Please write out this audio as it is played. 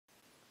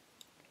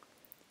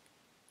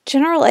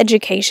General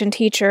education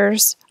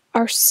teachers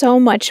are so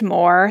much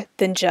more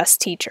than just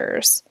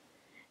teachers.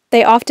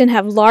 They often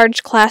have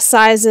large class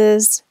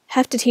sizes,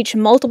 have to teach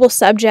multiple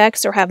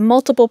subjects or have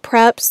multiple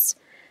preps,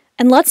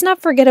 and let's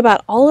not forget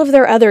about all of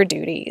their other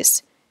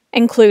duties,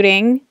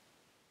 including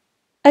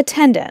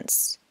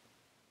attendance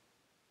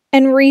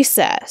and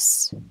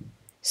recess,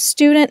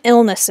 student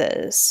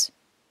illnesses,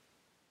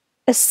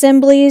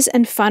 assemblies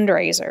and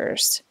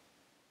fundraisers,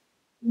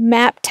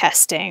 map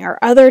testing or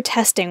other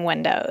testing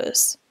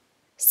windows,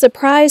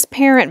 surprise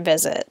parent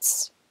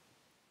visits,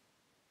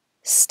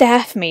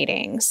 staff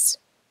meetings,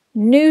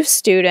 new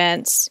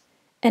students,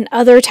 and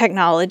other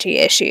technology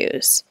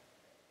issues.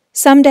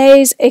 Some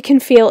days it can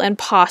feel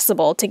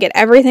impossible to get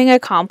everything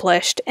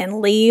accomplished and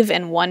leave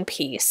in one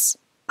piece.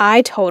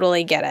 I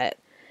totally get it.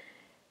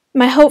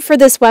 My hope for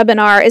this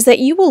webinar is that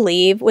you will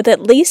leave with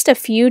at least a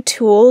few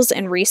tools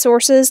and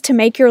resources to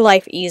make your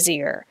life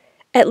easier,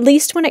 at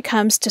least when it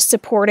comes to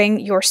supporting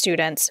your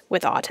students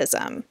with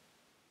autism.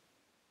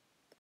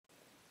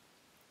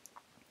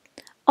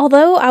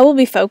 Although I will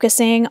be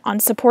focusing on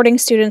supporting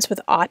students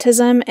with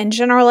autism in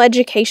general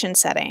education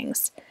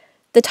settings,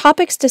 the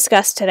topics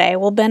discussed today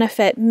will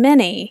benefit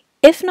many,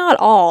 if not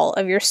all,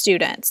 of your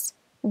students,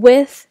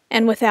 with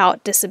and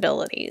without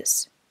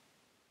disabilities.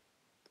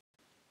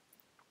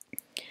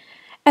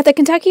 At the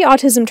Kentucky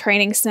Autism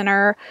Training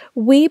Center,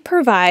 we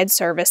provide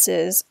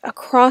services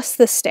across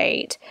the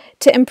state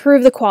to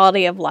improve the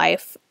quality of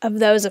life of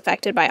those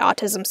affected by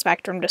autism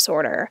spectrum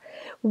disorder.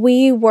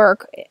 We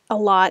work a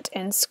lot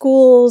in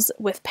schools,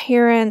 with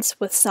parents,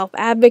 with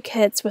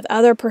self-advocates, with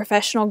other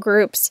professional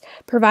groups,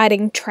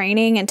 providing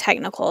training and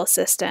technical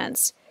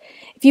assistance.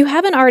 If you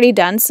haven't already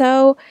done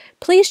so,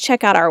 please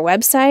check out our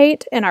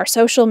website and our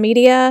social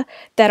media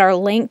that are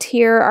linked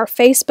here, our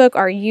Facebook,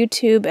 our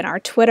YouTube, and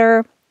our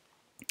Twitter.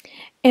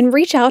 And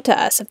reach out to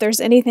us if there's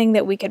anything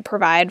that we could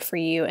provide for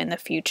you in the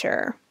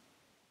future.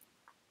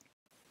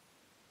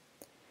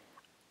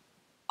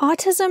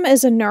 Autism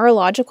is a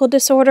neurological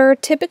disorder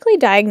typically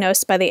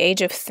diagnosed by the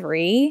age of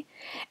 3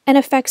 and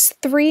affects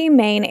 3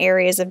 main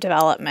areas of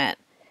development: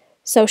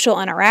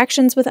 social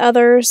interactions with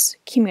others,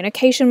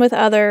 communication with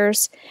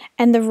others,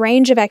 and the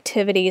range of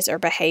activities or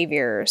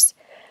behaviors.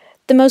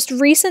 The most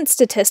recent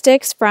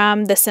statistics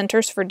from the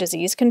Centers for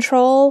Disease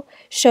Control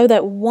show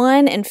that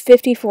 1 in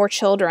 54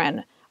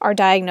 children are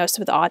diagnosed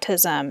with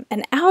autism,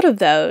 and out of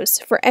those,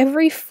 for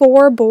every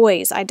 4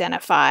 boys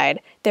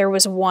identified, there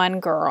was 1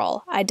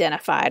 girl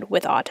identified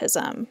with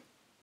autism.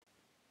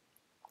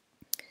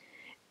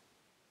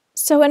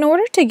 So in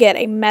order to get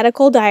a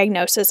medical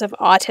diagnosis of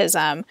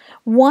autism,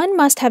 one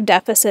must have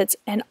deficits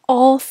in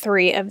all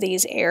 3 of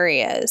these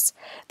areas.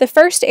 The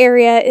first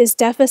area is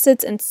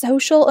deficits in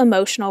social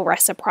emotional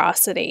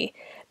reciprocity.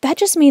 That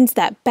just means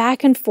that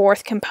back and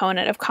forth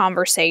component of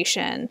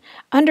conversation,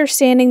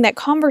 understanding that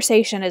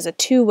conversation is a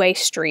two-way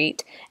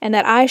street and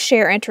that I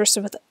share interests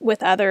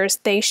with others,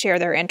 they share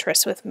their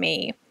interests with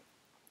me.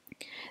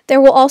 There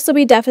will also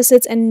be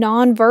deficits in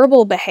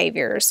nonverbal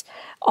behaviors,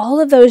 all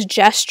of those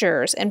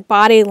gestures and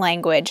body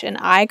language and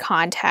eye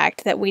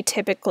contact that we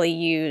typically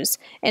use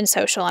in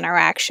social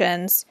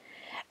interactions,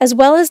 as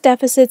well as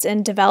deficits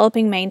in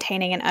developing,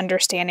 maintaining, and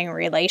understanding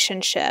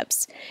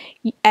relationships.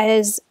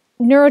 As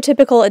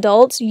neurotypical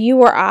adults, you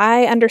or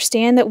I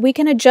understand that we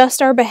can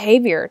adjust our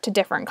behavior to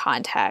different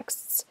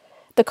contexts.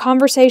 The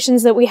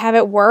conversations that we have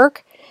at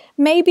work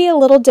may be a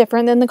little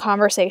different than the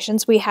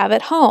conversations we have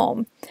at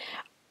home.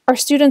 Our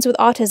students with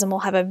autism will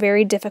have a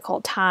very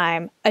difficult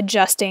time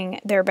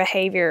adjusting their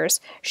behaviors,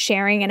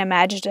 sharing an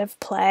imaginative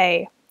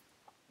play.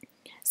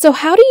 So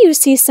how do you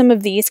see some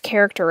of these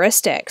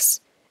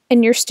characteristics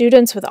in your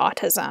students with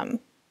autism?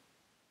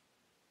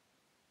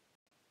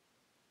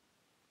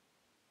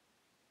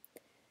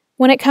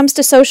 When it comes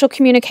to social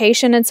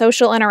communication and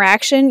social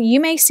interaction, you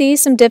may see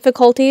some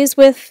difficulties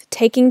with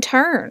taking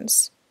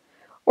turns,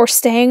 or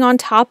staying on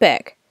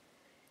topic,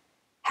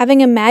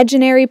 having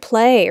imaginary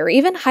play, or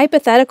even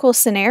hypothetical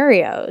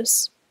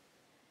scenarios,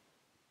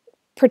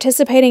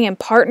 participating in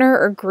partner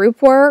or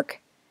group work,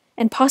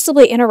 and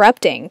possibly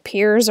interrupting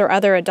peers or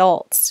other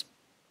adults.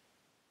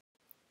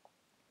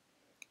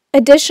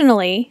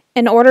 Additionally,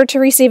 in order to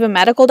receive a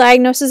medical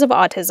diagnosis of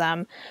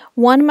autism,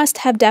 one must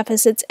have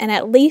deficits in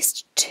at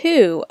least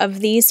 2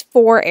 of these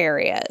 4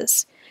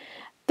 areas.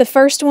 The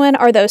first one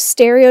are those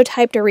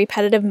stereotyped or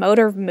repetitive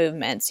motor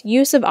movements,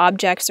 use of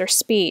objects or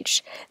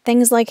speech,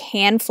 things like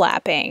hand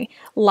flapping,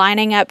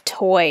 lining up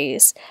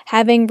toys,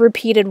 having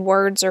repeated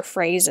words or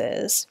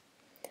phrases.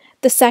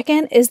 The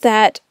second is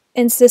that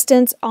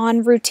insistence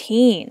on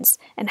routines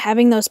and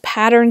having those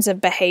patterns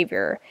of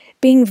behavior,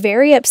 being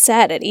very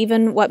upset at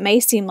even what may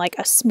seem like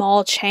a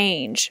small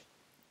change.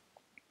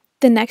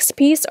 The next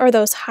piece are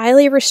those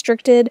highly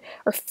restricted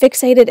or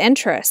fixated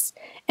interests,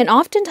 and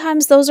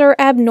oftentimes those are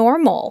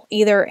abnormal,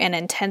 either in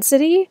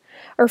intensity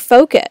or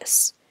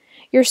focus.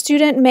 Your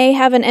student may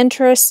have an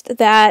interest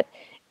that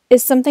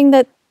is something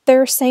that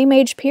their same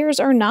age peers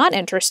are not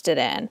interested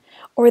in,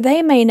 or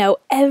they may know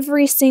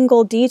every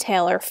single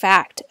detail or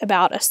fact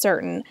about a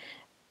certain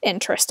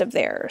interest of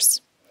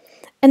theirs.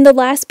 And the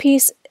last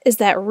piece is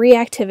that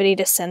reactivity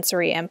to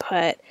sensory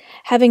input,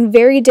 having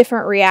very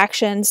different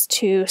reactions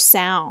to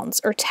sounds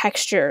or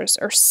textures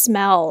or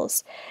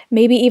smells,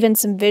 maybe even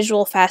some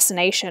visual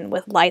fascination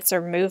with lights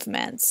or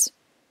movements.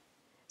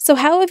 So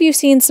how have you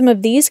seen some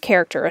of these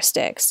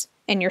characteristics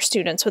in your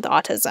students with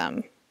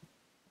autism?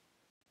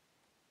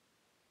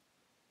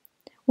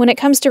 When it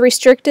comes to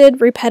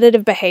restricted,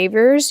 repetitive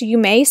behaviors, you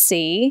may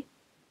see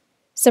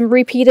some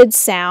repeated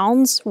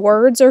sounds,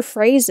 words, or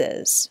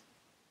phrases.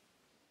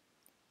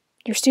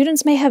 Your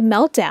students may have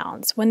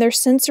meltdowns when their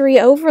sensory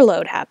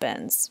overload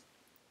happens.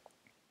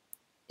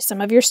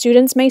 Some of your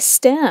students may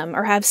stim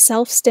or have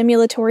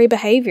self-stimulatory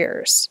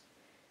behaviors.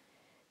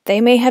 They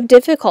may have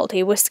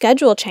difficulty with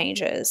schedule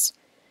changes.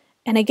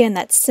 And again,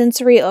 that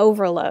sensory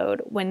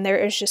overload when there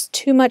is just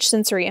too much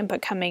sensory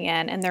input coming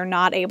in and they're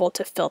not able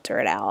to filter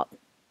it out.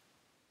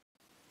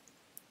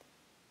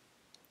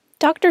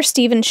 Dr.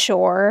 Stephen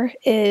Shore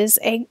is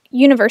a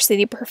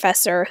university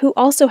professor who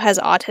also has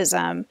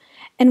autism,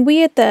 and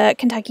we at the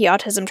Kentucky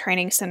Autism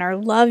Training Center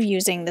love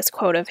using this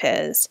quote of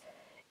his.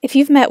 If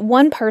you've met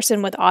one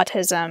person with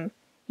autism,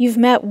 you've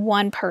met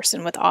one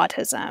person with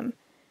autism.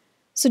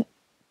 So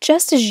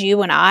just as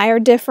you and I are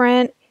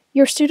different,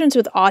 your students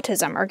with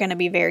autism are going to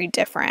be very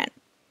different.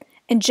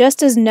 And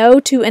just as no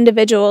two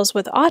individuals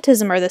with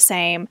autism are the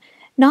same,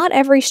 not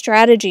every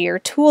strategy or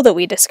tool that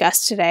we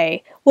discussed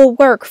today will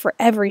work for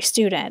every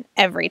student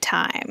every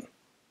time.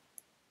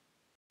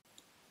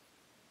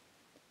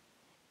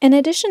 In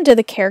addition to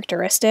the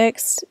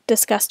characteristics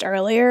discussed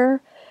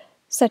earlier,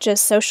 such as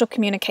social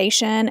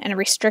communication and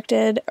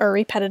restricted or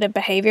repetitive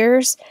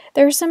behaviors,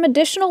 there are some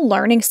additional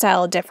learning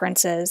style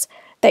differences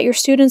that your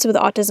students with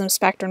autism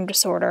spectrum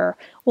disorder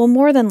will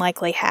more than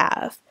likely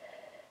have.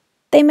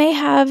 They may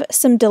have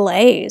some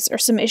delays or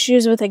some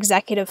issues with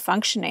executive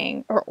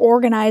functioning or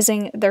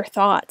organizing their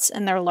thoughts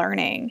and their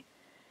learning.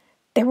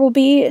 There will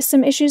be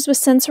some issues with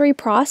sensory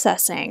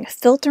processing,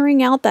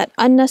 filtering out that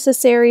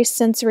unnecessary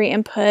sensory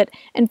input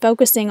and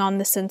focusing on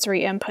the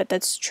sensory input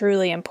that's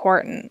truly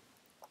important.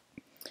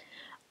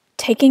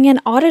 Taking in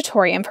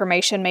auditory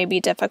information may be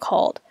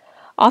difficult.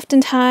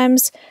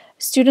 Oftentimes,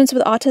 students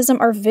with autism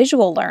are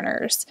visual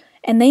learners,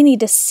 and they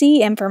need to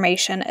see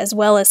information as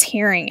well as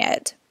hearing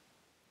it.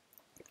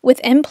 With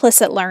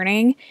implicit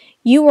learning,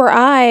 you or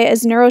I,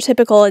 as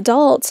neurotypical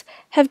adults,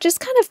 have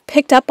just kind of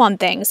picked up on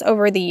things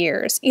over the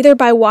years, either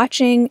by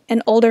watching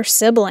an older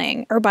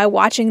sibling or by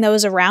watching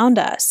those around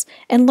us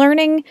and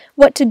learning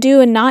what to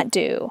do and not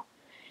do.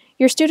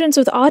 Your students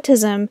with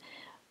autism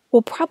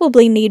will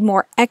probably need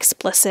more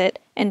explicit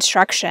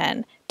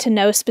instruction to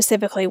know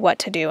specifically what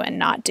to do and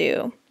not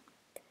do.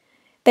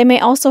 They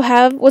may also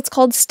have what's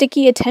called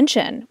sticky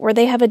attention, where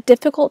they have a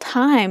difficult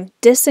time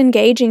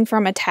disengaging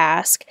from a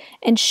task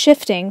and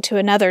shifting to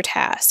another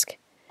task.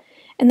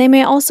 And they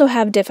may also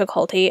have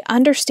difficulty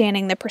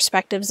understanding the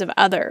perspectives of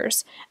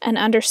others and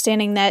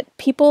understanding that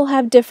people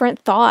have different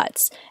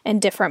thoughts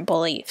and different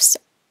beliefs.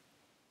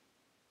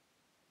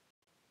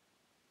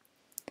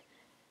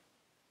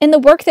 In the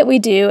work that we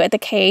do at the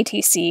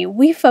KATC,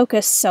 we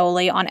focus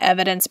solely on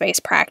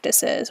evidence-based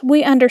practices.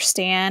 We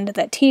understand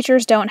that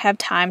teachers don't have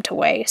time to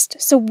waste,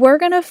 so we're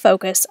going to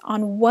focus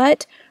on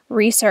what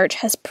research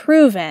has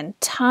proven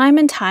time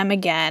and time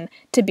again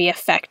to be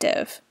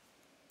effective.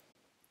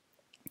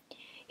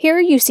 Here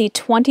you see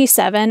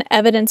 27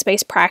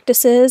 evidence-based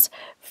practices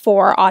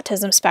for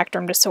autism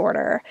spectrum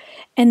disorder,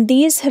 and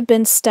these have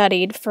been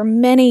studied for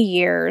many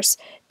years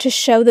to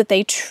show that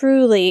they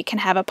truly can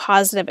have a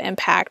positive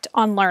impact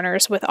on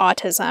learners with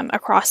autism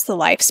across the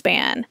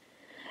lifespan.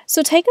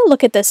 So take a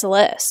look at this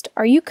list.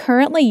 Are you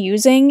currently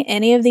using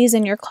any of these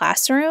in your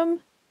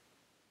classroom?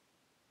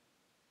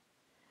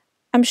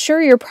 I'm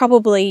sure you're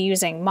probably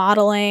using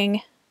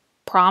modeling,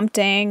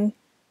 prompting,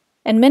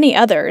 and many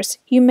others.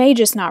 You may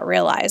just not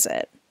realize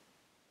it.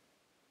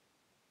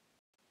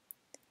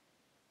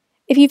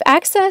 If you've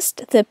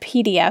accessed the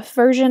PDF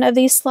version of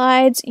these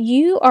slides,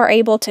 you are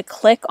able to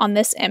click on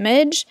this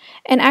image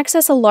and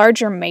access a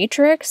larger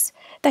matrix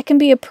that can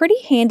be a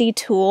pretty handy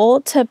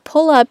tool to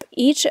pull up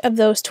each of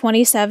those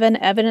 27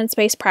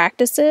 evidence-based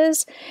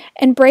practices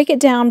and break it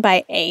down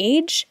by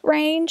age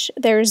range.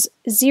 There's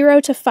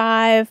 0 to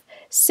 5,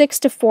 6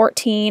 to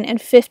 14,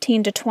 and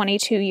 15 to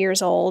 22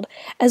 years old,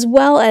 as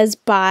well as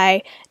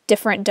by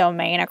different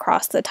domain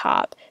across the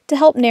top to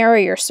help narrow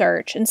your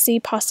search and see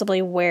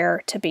possibly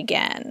where to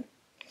begin.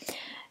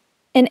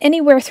 And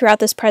anywhere throughout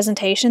this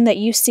presentation that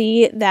you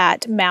see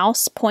that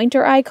mouse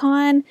pointer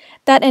icon,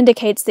 that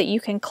indicates that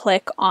you can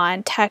click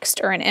on text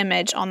or an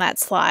image on that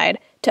slide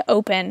to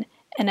open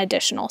an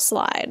additional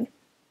slide.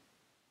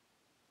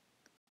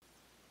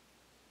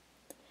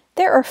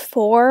 There are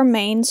 4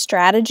 main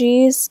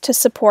strategies to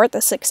support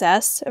the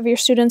success of your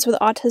students with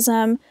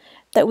autism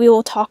that we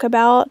will talk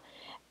about.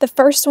 The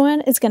first one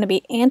is going to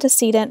be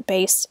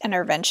antecedent-based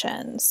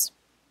interventions.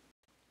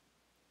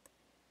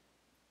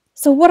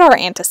 So what are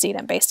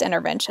antecedent-based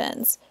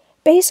interventions?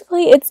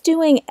 Basically, it's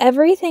doing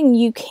everything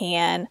you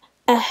can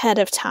ahead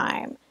of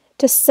time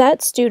to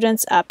set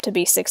students up to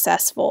be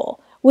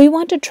successful. We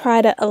want to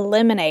try to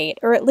eliminate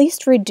or at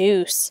least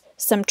reduce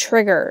some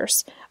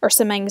triggers or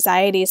some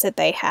anxieties that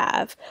they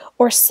have,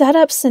 or set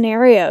up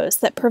scenarios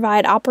that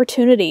provide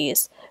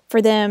opportunities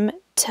for them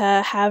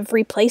to have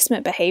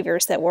replacement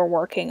behaviors that we're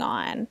working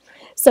on.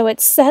 So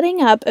it's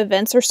setting up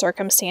events or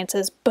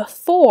circumstances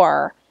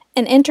before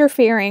an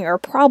interfering or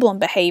problem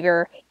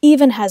behavior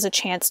even has a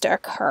chance to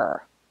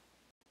occur.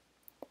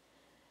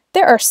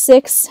 There are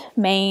 6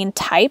 main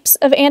types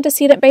of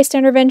antecedent-based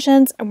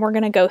interventions, and we're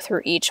going to go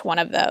through each one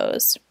of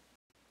those.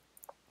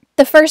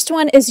 The first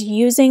one is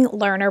using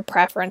learner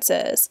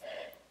preferences.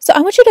 So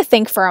I want you to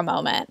think for a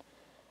moment.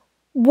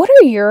 What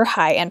are your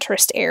high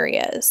interest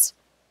areas?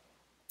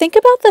 Think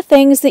about the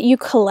things that you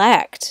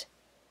collect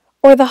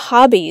or the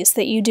hobbies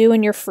that you do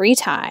in your free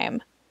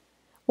time.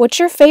 What's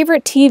your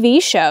favorite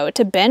TV show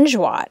to binge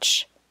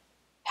watch?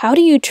 How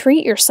do you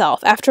treat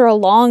yourself after a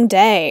long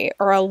day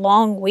or a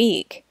long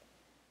week?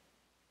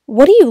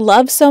 What do you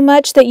love so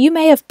much that you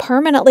may have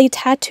permanently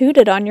tattooed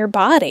it on your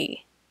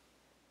body?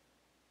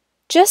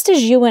 Just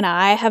as you and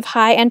I have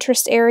high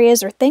interest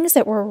areas or things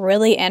that we're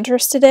really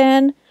interested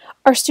in,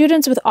 our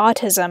students with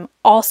autism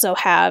also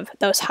have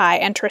those high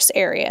interest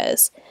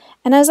areas.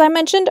 And as I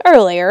mentioned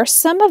earlier,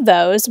 some of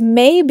those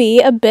may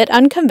be a bit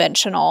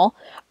unconventional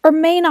or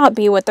may not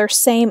be what their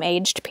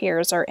same-aged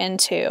peers are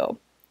into.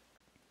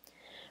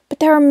 But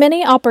there are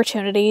many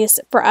opportunities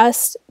for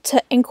us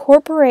to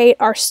incorporate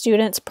our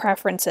students'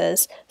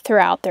 preferences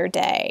throughout their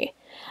day.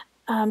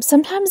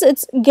 Sometimes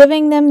it's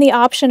giving them the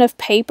option of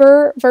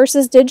paper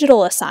versus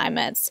digital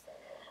assignments,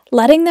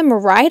 letting them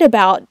write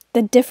about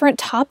the different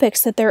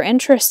topics that they're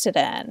interested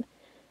in.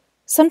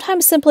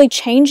 Sometimes simply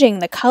changing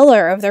the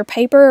color of their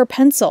paper or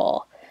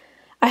pencil.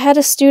 I had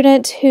a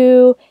student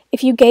who,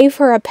 if you gave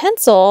her a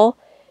pencil,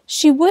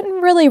 she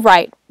wouldn't really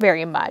write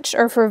very much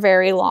or for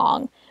very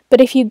long.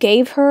 But if you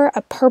gave her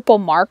a purple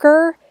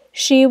marker,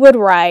 she would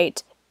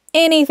write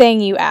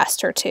anything you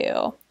asked her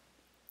to.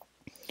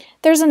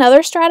 There's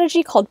another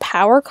strategy called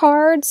power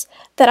cards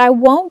that I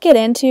won't get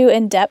into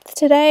in depth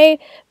today,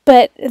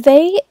 but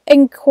they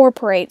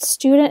incorporate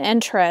student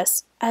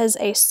interests as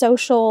a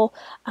social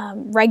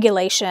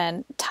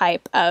regulation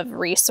type of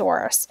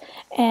resource.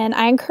 And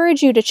I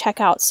encourage you to check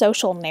out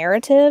social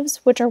narratives,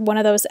 which are one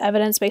of those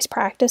evidence-based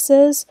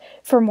practices,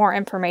 for more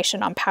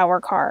information on power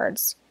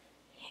cards.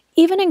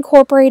 Even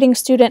incorporating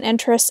student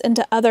interests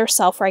into other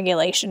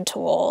self-regulation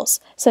tools,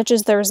 such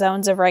as their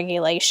zones of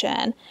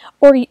regulation,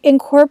 or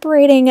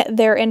incorporating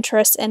their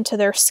interests into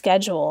their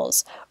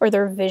schedules or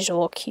their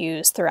visual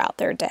cues throughout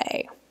their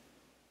day.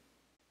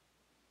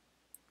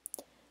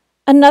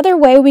 Another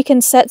way we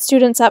can set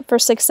students up for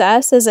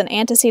success as an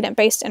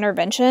antecedent-based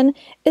intervention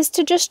is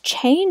to just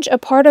change a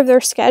part of their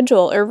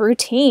schedule or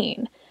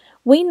routine.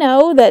 We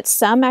know that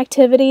some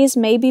activities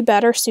may be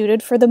better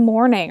suited for the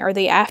morning or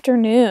the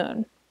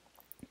afternoon.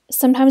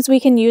 Sometimes we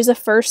can use a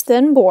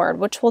first-then board,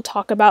 which we'll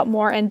talk about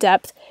more in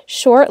depth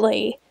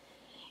shortly.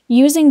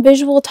 Using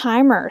visual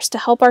timers to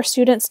help our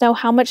students know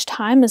how much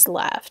time is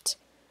left.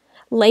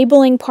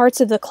 Labeling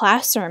parts of the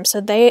classroom so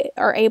they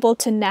are able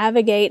to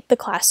navigate the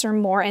classroom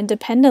more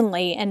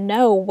independently and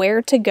know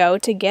where to go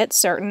to get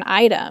certain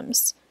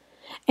items.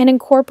 And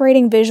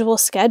incorporating visual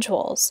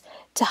schedules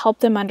to help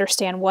them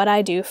understand what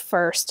I do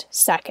first,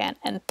 second,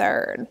 and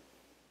third.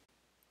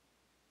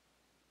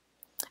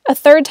 A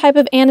third type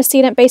of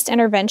antecedent-based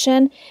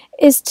intervention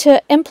is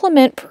to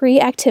implement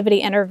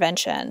pre-activity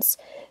interventions.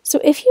 So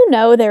if you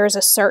know there is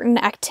a certain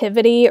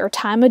activity or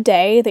time of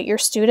day that your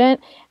student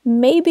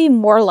may be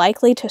more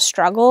likely to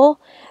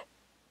struggle,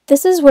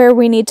 this is where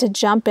we need to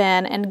jump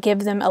in and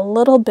give them a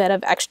little bit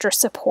of extra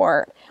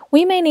support.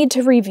 We may need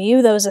to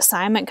review those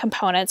assignment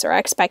components or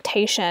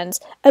expectations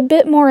a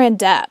bit more in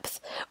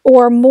depth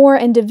or more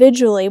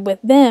individually with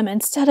them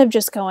instead of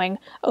just going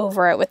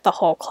over it with the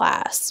whole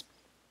class.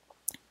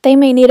 They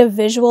may need a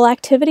visual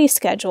activity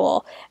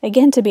schedule,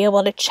 again, to be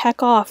able to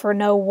check off or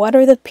know what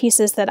are the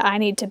pieces that I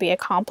need to be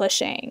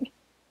accomplishing.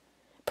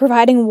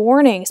 Providing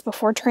warnings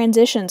before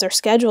transitions or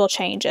schedule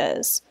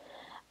changes.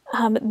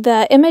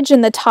 The image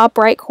in the top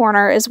right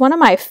corner is one of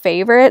my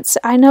favorites.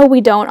 I know we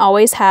don't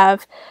always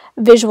have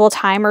visual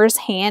timers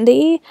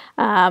handy,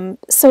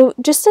 so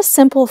just a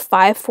simple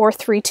 5, 4,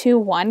 3, 2,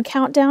 1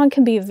 countdown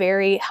can be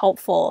very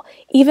helpful,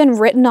 even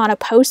written on a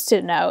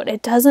post-it note.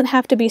 It doesn't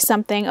have to be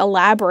something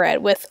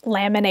elaborate with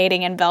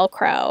laminating and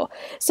Velcro.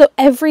 So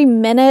every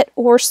minute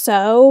or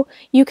so,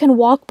 you can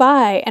walk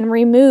by and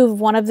remove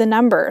one of the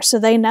numbers so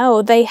they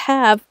know they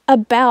have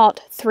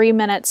about 3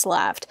 minutes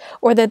left,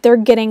 or that they're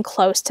getting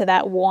close to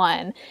that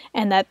 1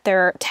 and that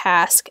their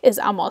task is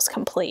almost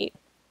complete.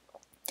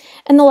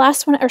 And the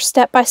last one are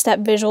step-by-step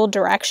visual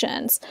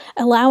directions,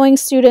 allowing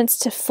students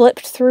to flip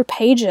through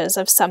pages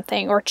of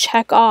something or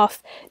check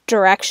off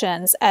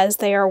directions as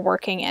they are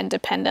working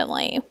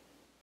independently.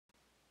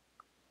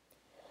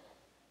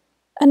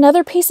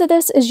 Another piece of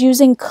this is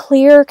using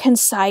clear,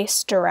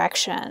 concise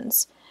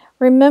directions.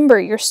 Remember,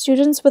 your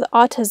students with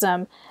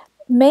autism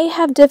may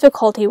have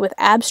difficulty with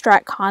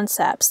abstract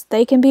concepts.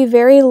 They can be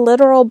very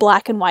literal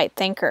black and white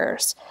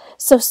thinkers.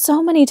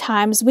 So many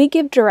times we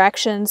give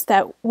directions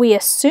that we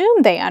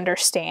assume they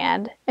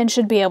understand and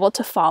should be able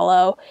to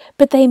follow,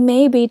 but they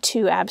may be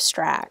too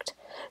abstract.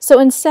 So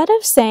instead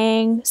of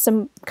saying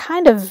some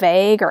kind of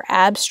vague or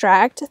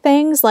abstract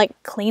things like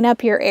clean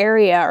up your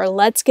area or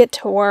let's get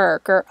to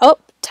work or oh,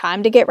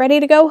 time to get ready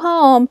to go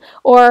home,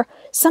 or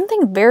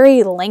something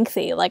very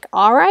lengthy like,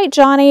 all right,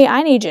 Johnny,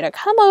 I need you to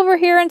come over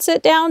here and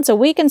sit down so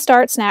we can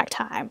start snack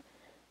time.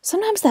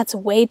 Sometimes that's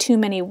way too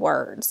many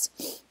words.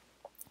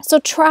 So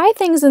try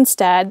things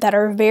instead that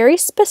are very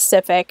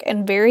specific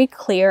and very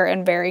clear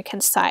and very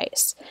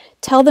concise.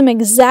 Tell them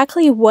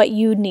exactly what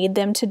you need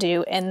them to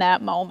do in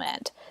that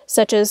moment,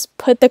 such as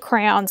put the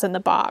crayons in the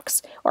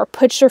box or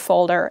put your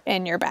folder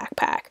in your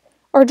backpack,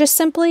 or just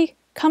simply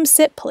come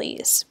sit,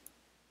 please.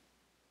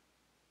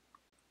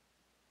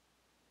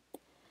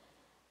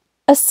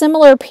 A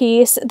similar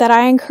piece that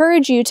I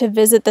encourage you to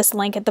visit this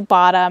link at the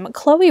bottom.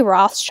 Chloe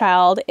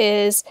Rothschild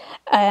is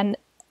an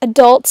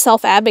adult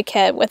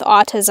self-advocate with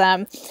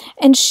autism,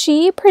 and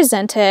she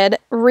presented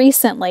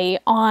recently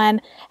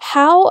on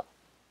how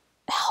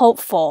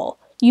helpful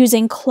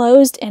using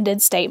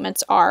closed-ended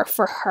statements are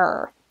for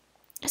her.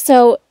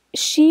 So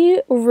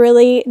she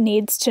really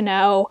needs to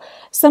know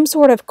some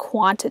sort of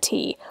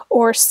quantity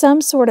or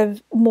some sort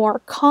of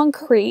more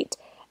concrete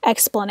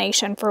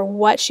explanation for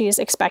what she is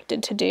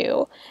expected to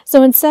do.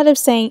 So instead of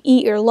saying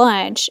eat your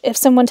lunch, if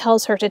someone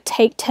tells her to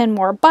take 10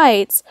 more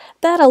bites,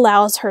 that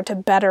allows her to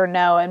better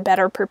know and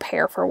better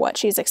prepare for what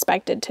she's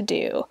expected to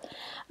do.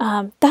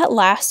 That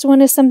last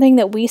one is something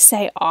that we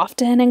say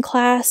often in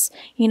class.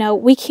 You know,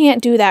 we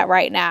can't do that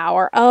right now,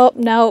 or oh,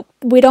 no,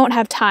 we don't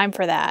have time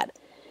for that.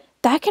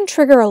 That can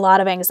trigger a lot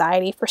of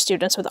anxiety for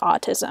students with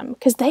autism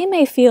because they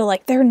may feel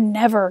like they're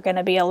never going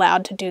to be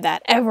allowed to do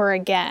that ever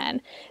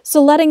again.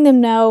 So letting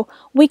them know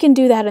we can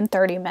do that in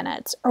 30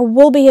 minutes or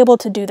we'll be able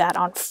to do that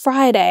on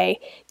Friday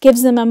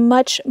gives them a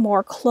much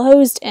more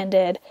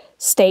closed-ended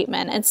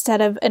statement instead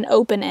of an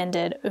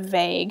open-ended,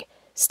 vague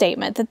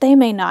statement that they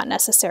may not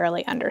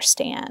necessarily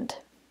understand.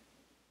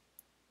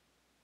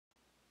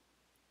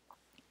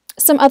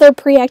 Some other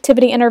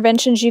pre-activity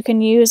interventions you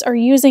can use are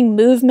using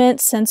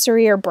movement,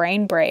 sensory, or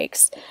brain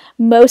breaks.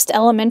 Most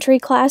elementary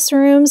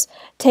classrooms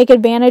take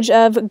advantage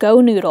of Go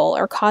Noodle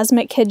or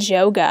Cosmic Kids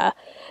Yoga,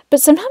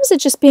 but sometimes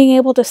it's just being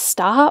able to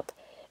stop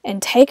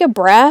and take a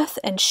breath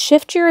and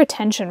shift your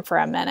attention for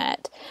a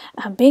minute.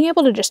 Being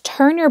able to just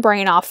turn your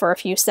brain off for a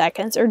few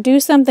seconds or do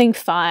something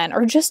fun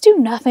or just do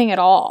nothing at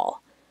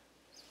all.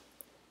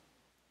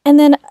 And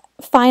then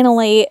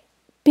finally,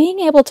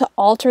 being able to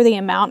alter the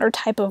amount or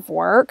type of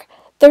work.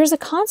 There's a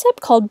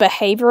concept called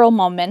behavioral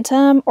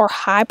momentum or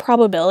high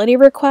probability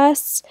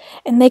requests,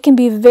 and they can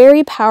be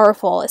very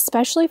powerful,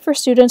 especially for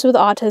students with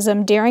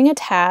autism during a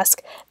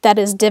task that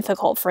is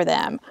difficult for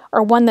them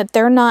or one that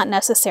they're not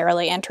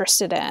necessarily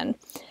interested in.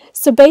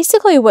 So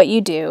basically what you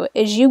do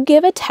is you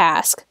give a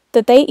task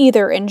that they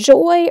either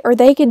enjoy or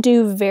they can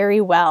do very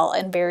well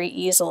and very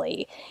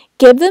easily.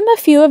 Give them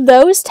a few of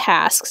those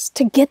tasks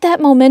to get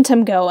that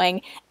momentum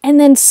going, and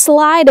then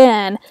slide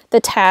in the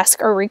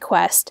task or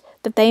request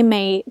that they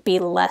may be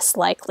less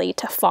likely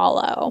to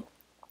follow.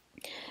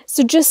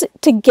 So just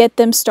to get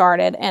them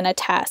started in a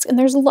task. And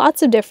there's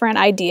lots of different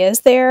ideas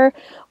there.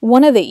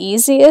 One of the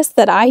easiest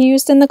that I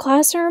used in the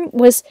classroom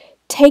was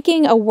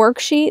taking a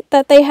worksheet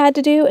that they had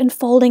to do and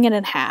folding it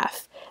in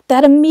half.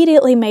 That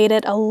immediately made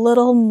it a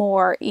little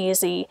more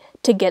easy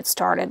to get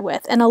started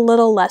with and a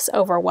little less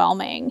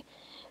overwhelming.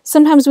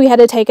 Sometimes we had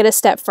to take it a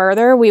step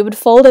further. We would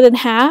fold it in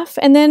half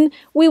and then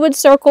we would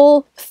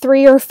circle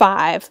 3 or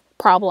 5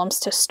 problems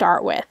to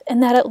start with,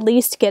 and that at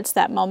least gets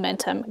that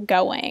momentum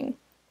going.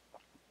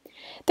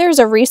 There's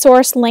a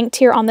resource linked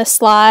here on this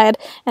slide,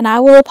 and I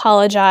will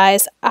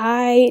apologize.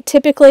 I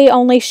typically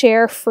only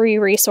share free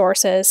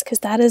resources because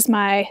that is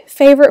my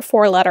favorite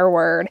 4-letter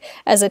word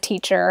as a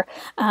teacher.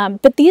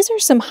 But these are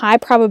some high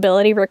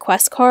probability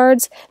request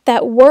cards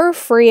that were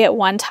free at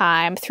one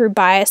time through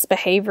Bias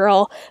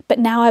Behavioral, but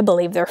now I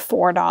believe they're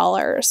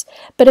 $4.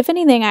 But if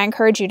anything, I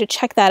encourage you to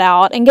check that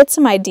out and get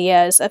some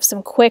ideas of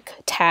some quick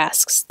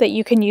tasks that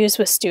you can use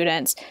with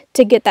students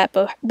to get that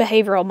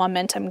behavioral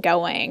momentum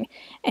going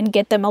and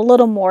get them a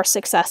little more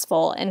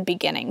successful in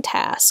beginning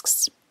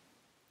tasks.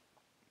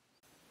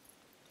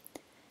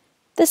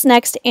 This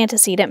next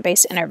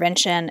antecedent-based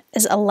intervention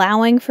is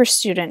allowing for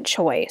student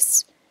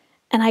choice,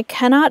 and I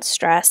cannot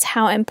stress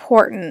how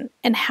important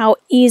and how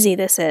easy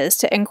this is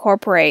to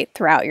incorporate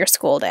throughout your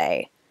school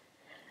day.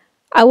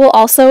 I will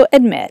also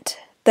admit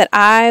that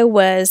I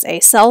was a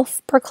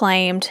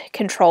self-proclaimed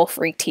control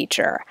freak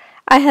teacher.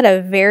 I had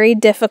a very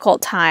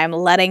difficult time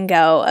letting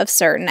go of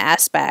certain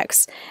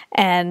aspects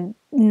and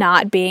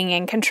not being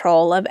in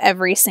control of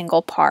every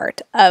single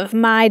part of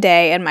my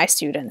day and my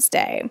students'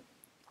 day.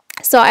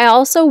 So I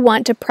also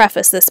want to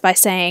preface this by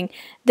saying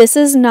this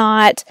is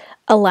not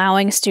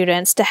allowing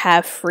students to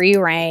have free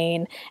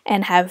reign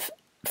and have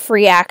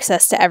free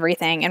access to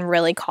everything and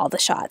really call the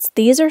shots.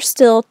 These are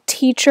still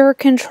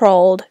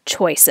teacher-controlled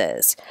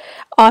choices.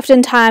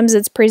 Oftentimes,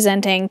 it's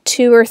presenting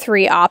 2 or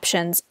 3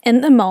 options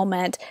in the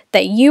moment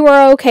that you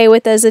are okay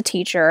with as a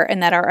teacher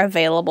and that are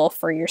available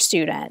for your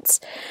students.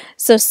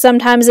 So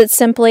sometimes it's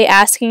simply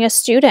asking a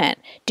student,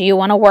 do you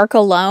want to work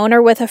alone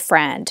or with a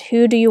friend?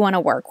 Who do you want to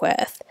work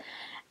with?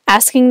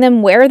 Asking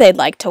them where they'd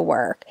like to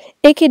work.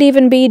 It could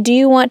even be, do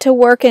you want to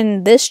work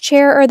in this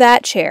chair or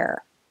that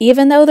chair?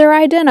 Even though they're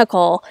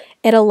identical,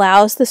 it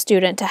allows the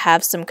student to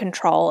have some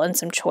control and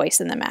some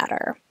choice in the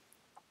matter.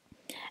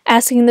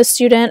 Asking the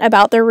student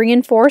about their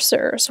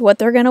reinforcers, what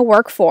they're going to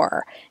work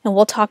for, and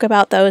we'll talk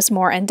about those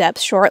more in depth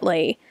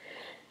shortly.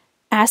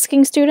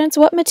 Asking students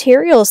what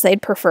materials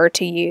they'd prefer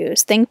to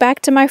use. Think back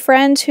to my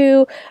friend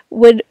who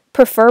would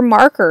prefer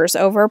markers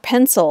over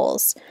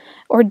pencils,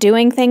 or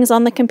doing things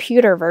on the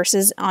computer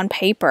versus on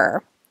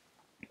paper.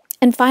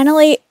 And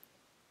finally,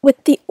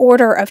 with the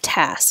order of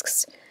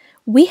tasks.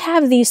 We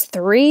have these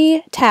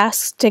 3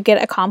 tasks to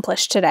get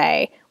accomplished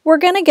today. We're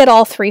going to get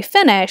all 3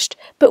 finished,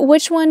 but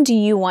which one do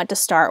you want to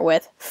start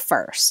with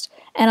first?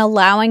 And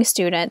allowing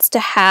students to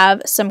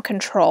have some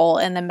control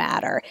in the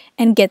matter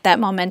and get that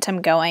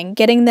momentum going,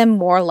 getting them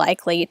more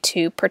likely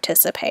to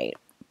participate.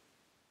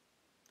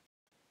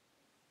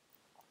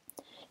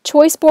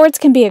 Choice boards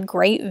can be a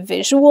great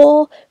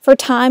visual for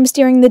times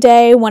during the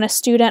day when a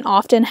student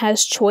often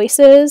has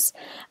choices.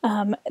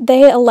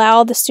 They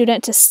allow the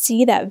student to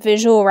see that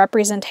visual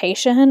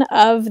representation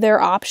of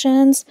their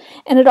options,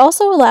 and it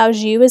also allows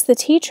you as the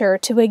teacher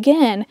to,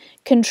 again,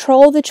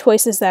 control the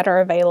choices that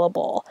are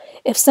available.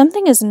 If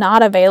something is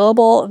not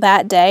available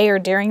that day or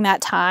during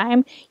that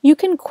time, you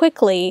can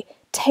quickly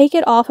take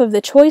it off of the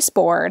choice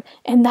board,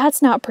 and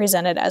that's not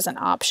presented as an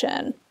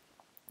option.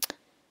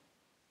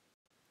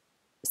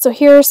 So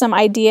here are some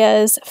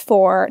ideas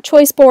for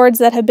choice boards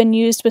that have been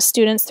used with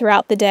students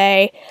throughout the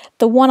day.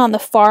 The one on the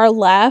far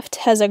left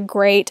has a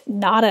great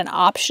not an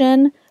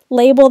option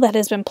label that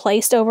has been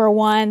placed over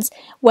ones,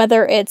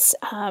 whether it's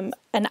an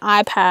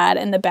iPad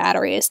and the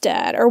battery is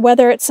dead, or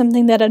whether it's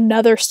something that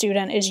another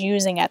student is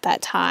using at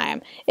that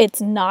time.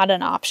 It's not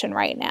an option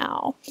right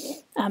now.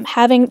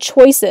 Having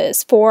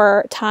choices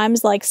for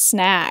times like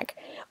snack,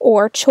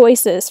 or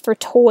choices for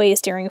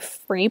toys during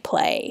free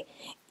play.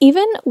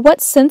 Even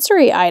what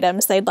sensory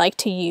items they'd like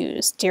to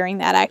use during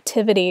that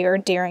activity or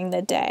during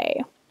the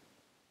day.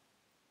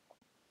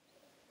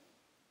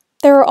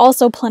 There are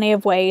also plenty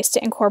of ways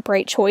to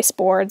incorporate choice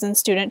boards and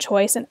student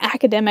choice and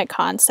academic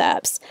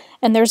concepts,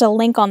 and there's a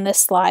link on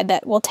this slide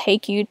that will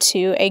take you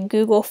to a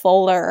Google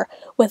folder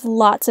with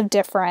lots of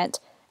different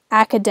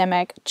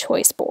academic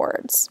choice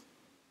boards.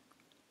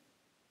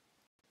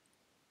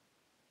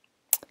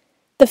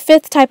 The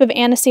 5th type of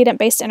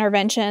antecedent-based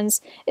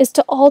interventions is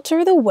to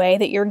alter the way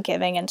that you're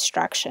giving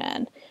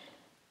instruction,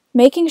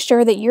 making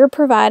sure that you're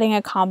providing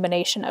a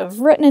combination of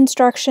written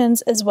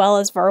instructions as well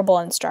as verbal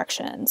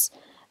instructions.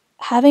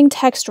 Having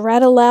text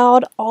read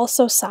aloud,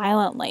 also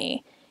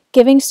silently,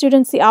 giving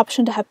students the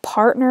option to have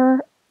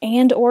partner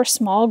and or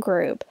small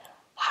group,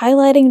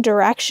 highlighting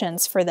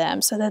directions for them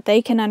so that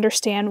they can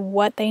understand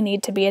what they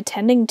need to be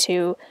attending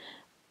to.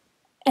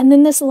 And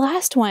then this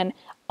last one,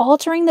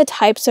 altering the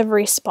types of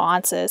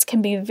responses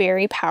can be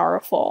very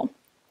powerful.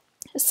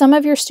 Some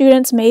of your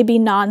students may be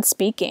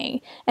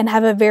non-speaking and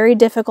have a very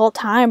difficult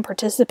time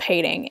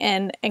participating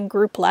in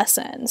group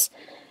lessons.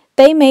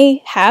 They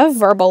may have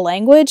verbal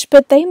language,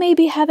 but they may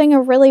be having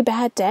a really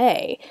bad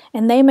day,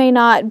 and they may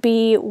not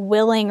be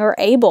willing or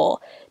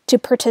able to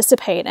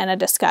participate in a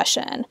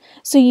discussion.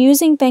 So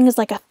using things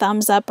like a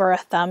thumbs up or a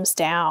thumbs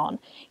down,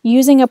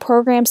 using a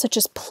program such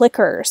as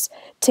Plickers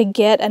to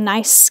get a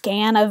nice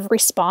scan of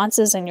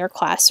responses in your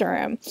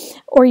classroom,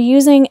 or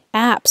using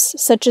apps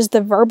such as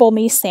the Verbal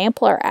Me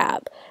Sampler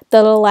app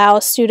that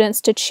allows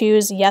students to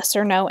choose yes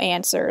or no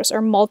answers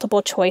or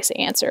multiple choice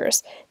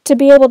answers to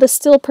be able to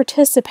still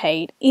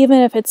participate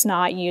even if it's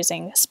not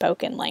using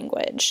spoken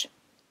language.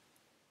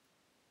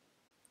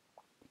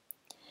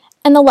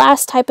 And the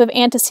last type of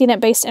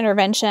antecedent-based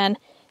intervention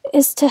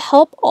is to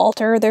help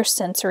alter their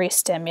sensory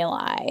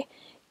stimuli,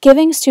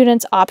 giving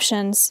students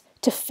options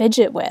to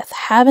fidget with,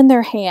 have in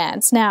their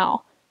hands.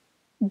 Now,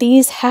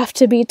 these have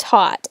to be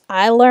taught.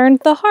 I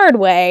learned the hard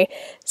way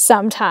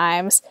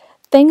sometimes.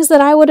 Things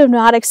that I would have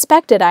not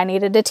expected I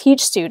needed to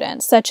teach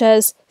students, such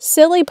as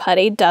silly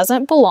putty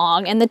doesn't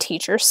belong in the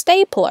teacher's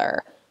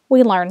stapler.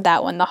 We learned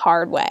that one the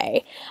hard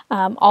way.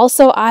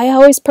 Also, I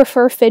always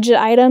prefer fidget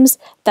items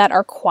that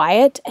are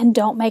quiet and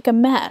don't make a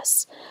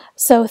mess.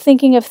 So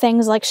thinking of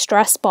things like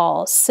stress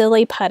balls,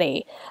 silly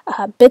putty,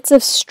 bits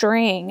of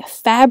string,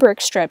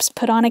 fabric strips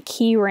put on a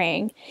key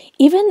ring,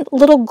 even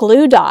little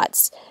glue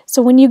dots.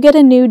 So when you get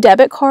a new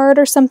debit card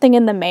or something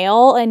in the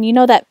mail and you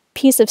know that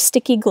piece of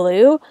sticky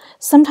glue,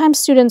 sometimes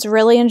students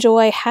really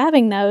enjoy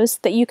having those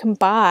that you can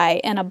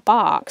buy in a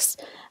box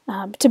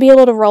to be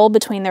able to roll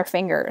between their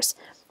fingers.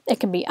 It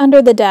can be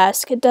under the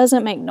desk, it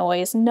doesn't make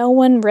noise, no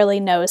one really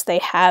knows they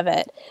have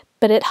it,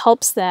 but it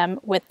helps them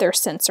with their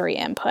sensory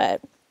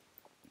input.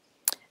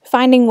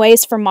 finding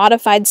ways for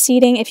modified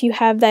seating if you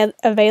have that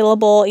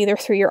available, either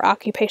through your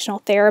occupational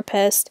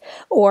therapist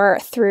or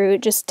through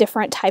just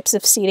different types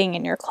of seating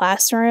in your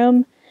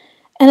classroom,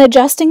 and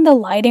adjusting the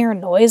lighting or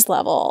noise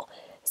level.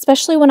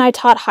 Especially when I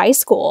taught high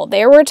school,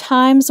 there were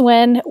times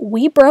when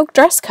we broke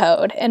dress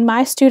code and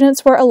my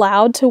students were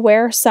allowed to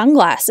wear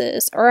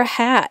sunglasses or a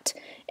hat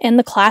in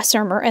the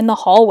classroom or in the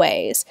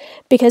hallways,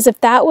 because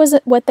if that was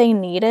what they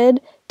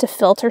needed to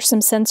filter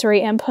some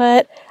sensory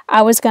input,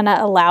 I was going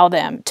to allow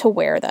them to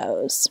wear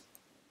those.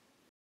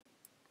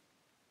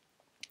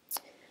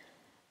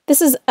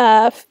 This is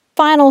a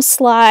final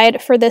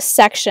slide for this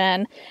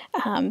section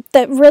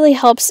that really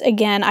helps,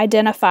 again,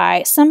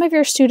 identify some of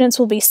your students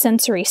will be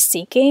sensory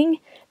seeking.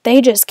 They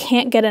just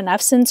can't get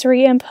enough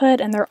sensory input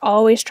and they're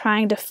always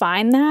trying to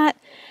find that.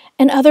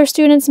 And other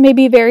students may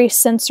be very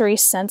sensory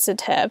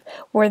sensitive,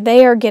 where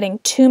they are getting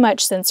too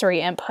much sensory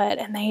input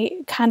and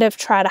they kind of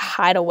try to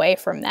hide away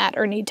from that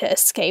or need to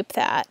escape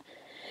that.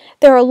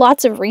 There are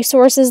lots of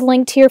resources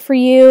linked here for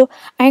you.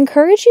 I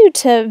encourage you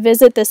to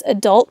visit this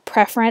adult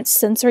preference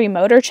sensory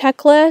motor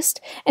checklist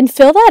and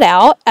fill that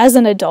out as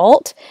an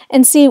adult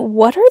and see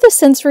what are the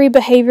sensory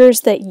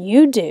behaviors that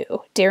you do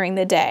during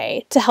the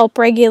day to help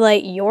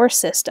regulate your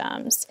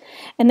systems.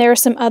 And there are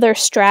some other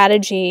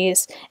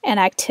strategies and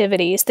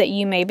activities that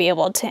you may be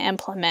able to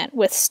implement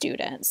with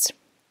students.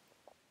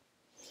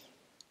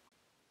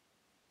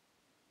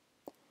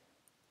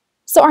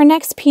 So our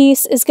next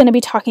piece is going to be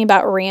talking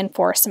about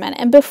reinforcement.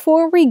 And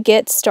before we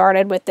get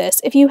started with this,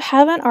 if you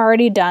haven't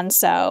already done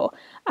so,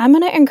 I'm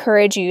going to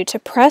encourage you to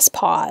press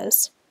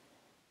pause,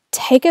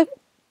 take a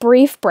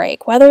brief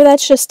break, whether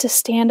that's just to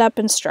stand up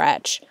and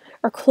stretch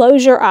or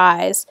close your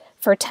eyes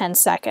for 10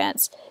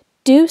 seconds.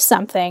 Do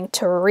something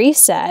to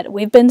reset.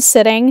 We've been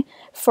sitting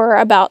for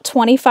about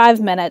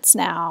 25 minutes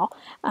now.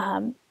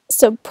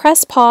 So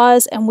press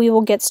pause and we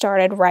will get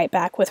started right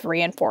back with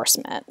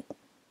reinforcement.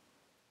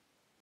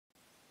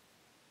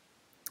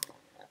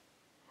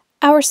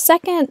 Our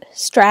second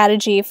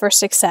strategy for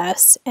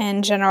success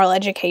in general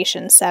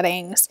education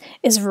settings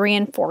is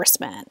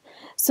reinforcement.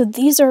 So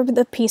these are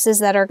the pieces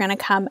that are going to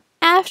come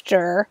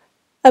after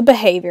a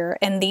behavior,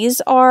 and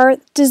these are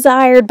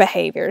desired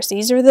behaviors.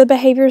 These are the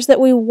behaviors that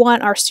we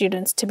want our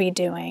students to be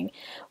doing.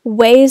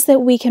 Ways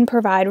that we can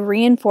provide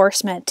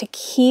reinforcement to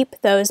keep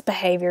those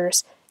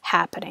behaviors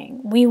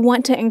happening. We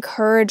want to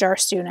encourage our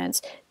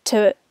students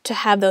to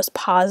have those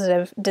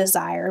positive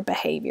desired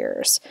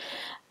behaviors.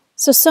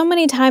 So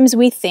many times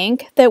we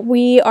think that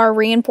we are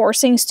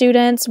reinforcing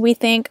students. We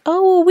think,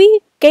 oh, well,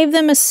 we gave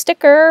them a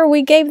sticker,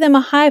 we gave them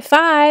a high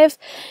five.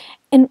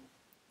 And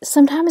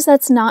sometimes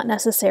that's not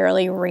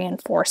necessarily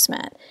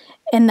reinforcement,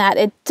 in that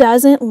it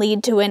doesn't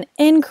lead to an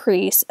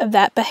increase of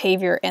that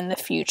behavior in the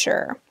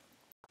future.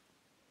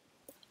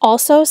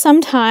 Also,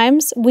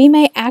 sometimes we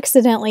may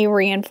accidentally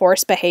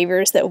reinforce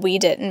behaviors that we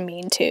didn't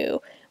mean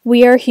to.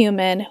 We are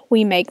human,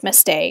 we make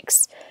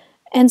mistakes.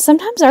 And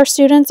sometimes our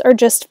students are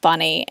just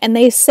funny and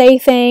they say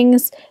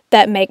things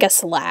that make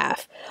us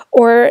laugh,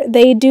 or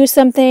they do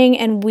something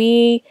and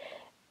we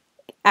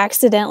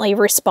accidentally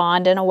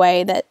respond in a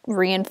way that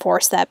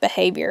reinforce that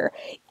behavior.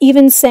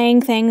 Even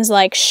saying things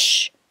like,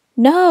 shh,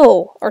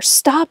 no, or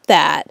stop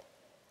that.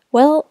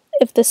 Well,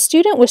 if the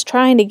student was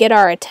trying to get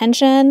our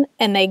attention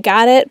and they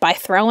got it by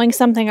throwing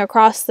something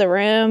across the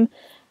room,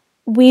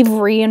 we've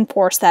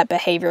reinforced that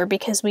behavior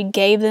because we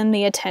gave them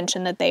the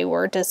attention that they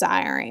were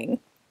desiring.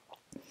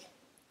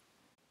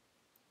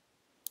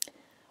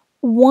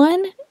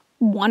 One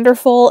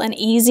wonderful and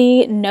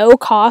easy,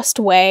 no-cost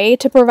way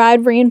to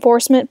provide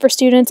reinforcement for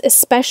students,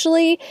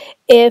 especially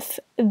if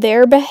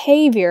their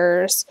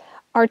behaviors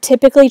are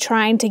typically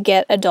trying to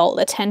get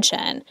adult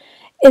attention,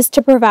 is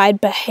to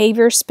provide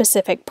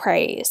behavior-specific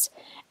praise.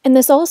 And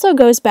this also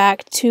goes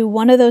back to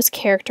one of those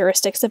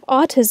characteristics of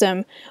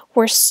autism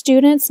where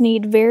students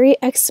need very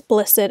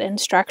explicit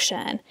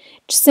instruction.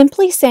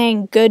 Simply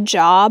saying good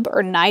job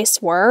or nice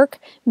work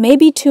may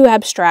be too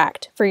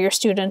abstract for your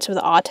students with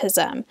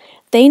autism.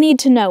 They need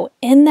to know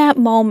in that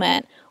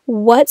moment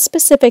what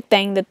specific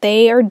thing that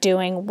they are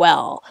doing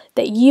well,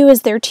 that you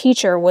as their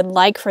teacher would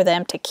like for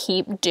them to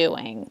keep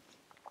doing.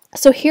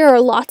 So here are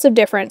lots of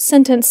different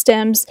sentence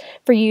stems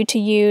for you to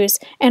use,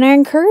 and I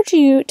encourage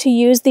you to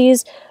use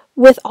these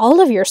with all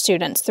of your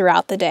students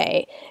throughout the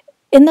day.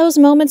 In those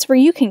moments where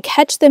you can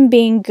catch them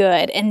being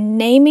good and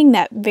naming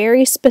that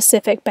very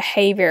specific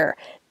behavior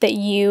that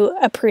you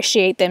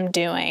appreciate them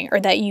doing or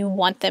that you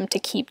want them to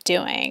keep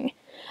doing.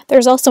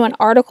 There's also an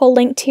article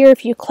linked here.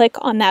 If you click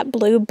on that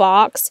blue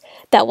box,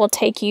 that will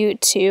take you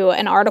to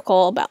an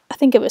article about, I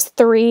think it was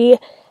 3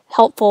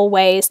 helpful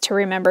ways to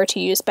remember to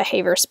use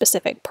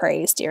behavior-specific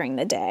praise during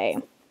the day.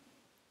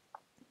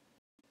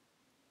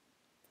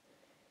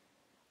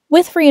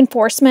 With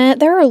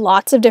reinforcement, there are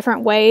lots of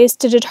different ways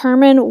to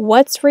determine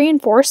what's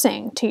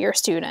reinforcing to your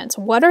students.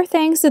 What are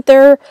things that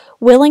they're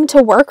willing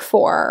to work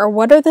for, or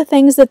what are the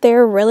things that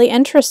they're really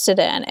interested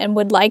in and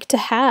would like to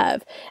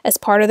have as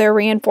part of their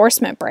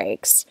reinforcement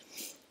breaks?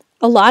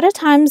 A lot of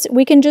times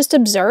we can just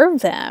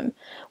observe them.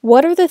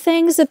 What are the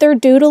things that they're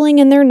doodling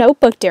in their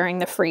notebook during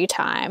the free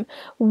time?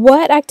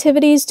 What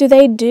activities do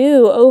they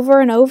do over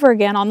and over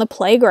again on the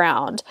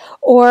playground?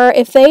 Or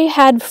if they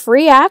had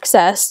free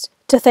access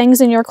to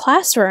things in your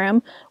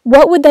classroom,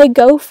 what would they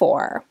go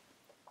for?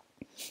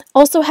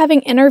 Also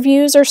having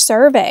interviews or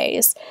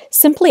surveys,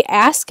 simply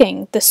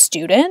asking the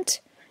student,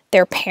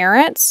 their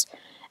parents,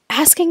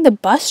 asking the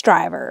bus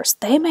drivers.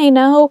 They may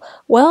know,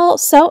 well,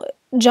 so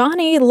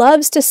Johnny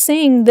loves to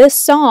sing this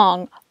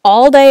song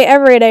all day,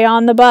 every day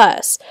on the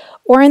bus.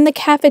 Or in the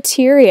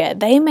cafeteria,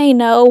 they may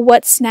know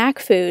what snack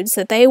foods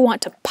that they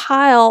want to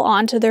pile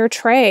onto their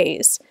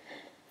trays.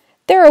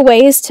 There are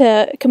ways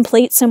to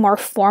complete some more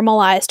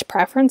formalized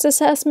preference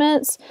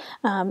assessments.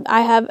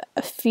 I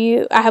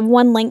have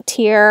one linked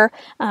here,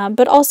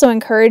 but also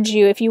encourage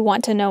you, if you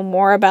want to know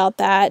more about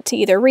that, to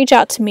either reach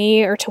out to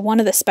me or to one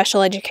of the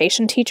special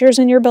education teachers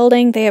in your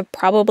building. They have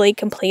probably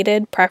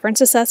completed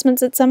preference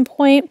assessments at some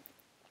point.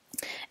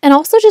 And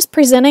also just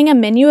presenting a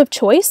menu of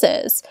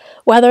choices,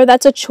 whether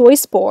that's a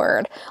choice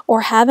board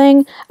or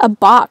having a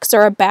box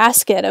or a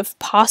basket of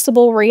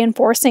possible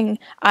reinforcing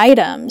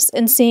items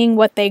and seeing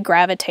what they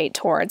gravitate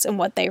towards and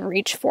what they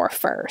reach for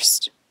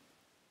first.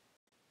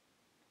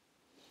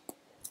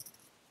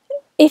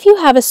 If you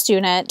have a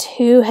student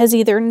who has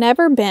either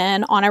never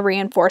been on a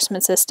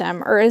reinforcement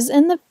system or is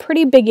in the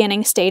pretty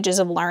beginning stages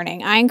of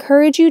learning, I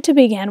encourage you to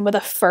begin with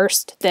a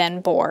first-then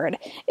board.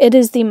 It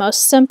is the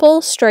most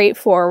simple,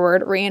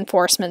 straightforward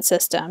reinforcement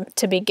system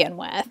to begin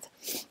with.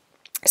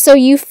 So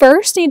you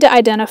first need to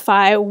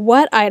identify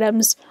what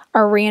items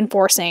are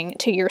reinforcing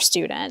to your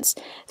students,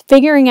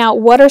 figuring out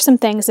what are some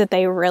things that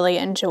they really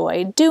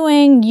enjoy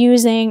doing,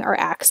 using, or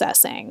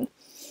accessing.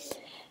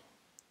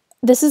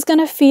 This is going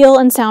to feel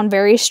and sound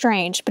very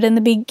strange, but in the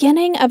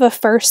beginning of a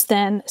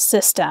first-then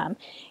system,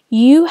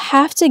 you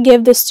have to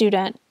give the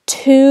student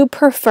 2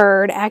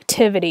 preferred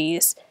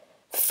activities,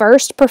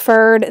 first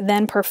preferred,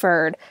 then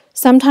preferred,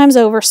 sometimes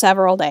over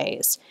several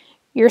days.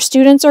 Your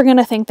students are going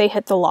to think they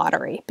hit the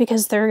lottery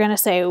because they're going to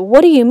say,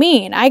 "What do you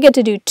mean? I get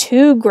to do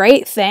 2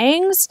 great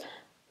things?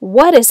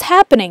 What is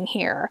happening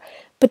here?"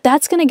 But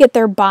that's going to get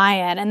their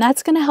buy-in, and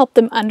that's going to help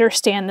them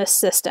understand this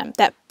system.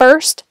 That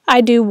first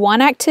I do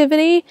one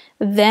activity,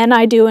 then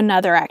I do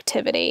another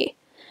activity.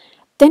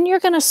 Then you're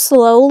going to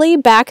slowly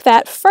back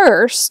that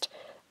first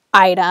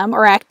item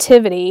or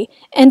activity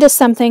into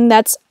something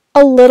that's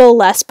a little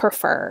less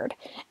preferred.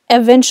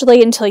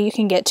 Eventually until you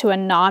can get to a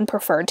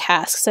non-preferred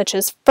task, such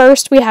as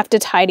first we have to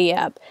tidy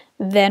up,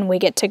 then we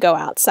get to go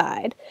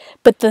outside.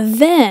 But the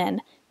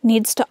then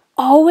needs to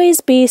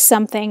always be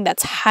something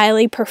that's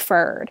highly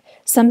preferred,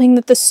 something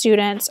that the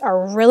students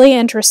are really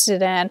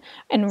interested in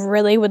and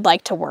really would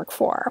like to work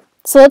for.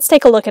 So let's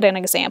take a look at an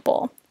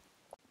example.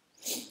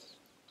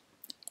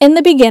 In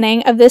the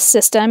beginning of this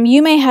system,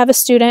 you may have a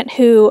student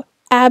who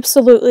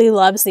absolutely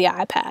loves the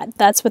iPad.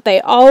 That's what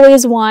they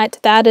always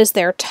want. That is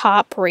their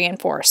top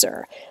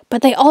reinforcer.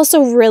 But they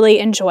also really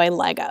enjoy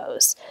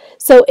Legos.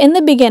 So in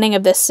the beginning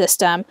of this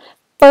system,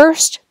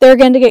 first they're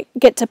going to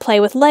get to play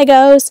with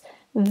Legos,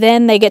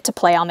 then they get to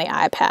play on the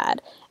iPad.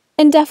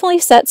 And definitely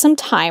set some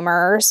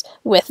timers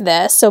with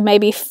this. So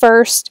maybe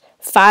first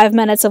 5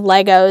 minutes of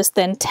Legos,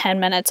 then 10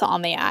 minutes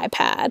on the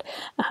iPad.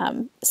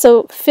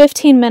 So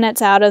 15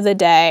 minutes out of the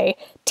day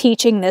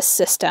teaching this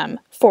system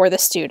for the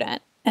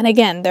student. And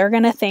again, they're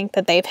going to think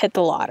that they've hit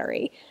the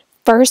lottery.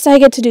 First I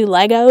get to do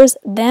Legos,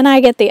 then I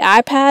get the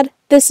iPad.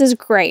 This is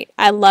great.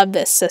 I love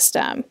this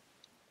system.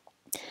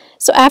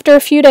 So after a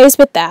few days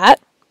with that,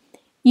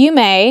 you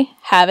may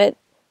have it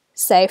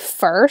say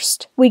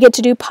first we get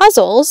to do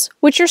puzzles,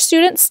 which your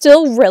student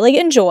still really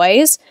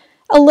enjoys,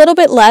 a little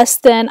bit less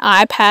than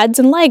iPads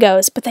and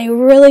Legos, but they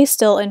really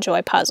still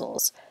enjoy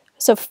puzzles.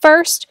 So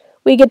first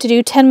we get to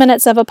do 10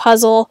 minutes of a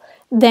puzzle,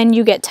 then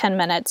you get 10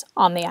 minutes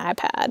on the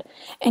iPad.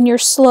 And you're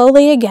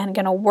slowly again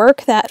going to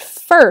work that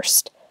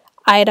first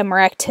item or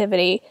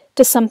activity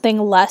to something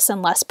less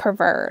and less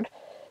preferred,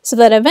 so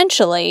that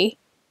eventually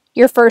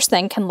your first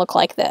thing can look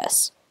like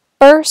this.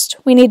 First,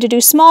 we need to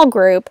do small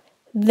group,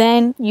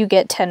 then you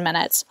get 10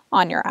 minutes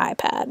on your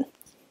iPad.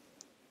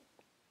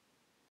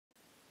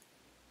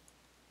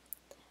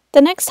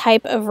 The next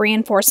type of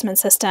reinforcement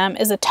system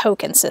is a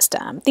token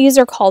system. These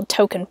are called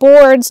token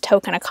boards,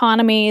 token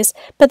economies,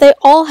 but they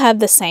all have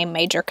the same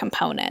major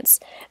components.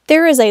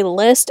 There is a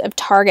list of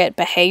target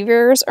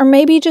behaviors, or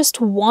maybe just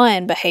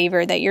one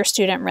behavior that your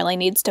student really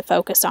needs to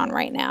focus on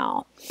right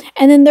now.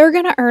 And then they're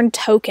going to earn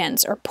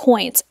tokens or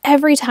points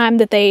every time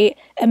that they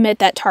emit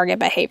that target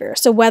behavior.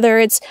 So whether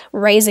it's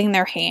raising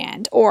their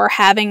hand or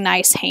having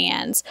nice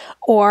hands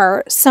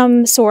or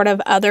some sort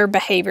of other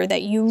behavior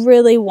that you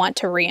really want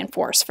to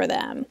reinforce for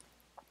them.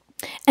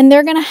 And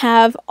they're going to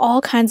have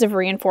all kinds of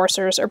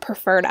reinforcers or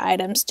preferred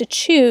items to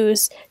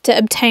choose to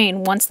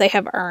obtain once they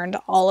have earned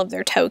all of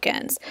their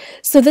tokens.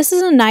 So this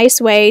is a nice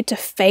way to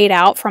fade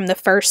out from the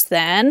first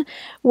then,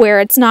 where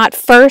it's not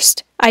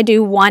first I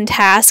do one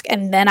task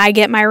and then I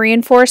get my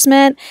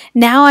reinforcement.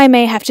 Now I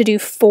may have to do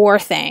 4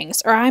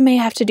 things, or I may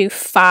have to do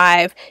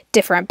 5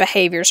 different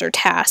behaviors or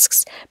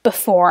tasks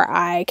before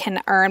I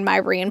can earn my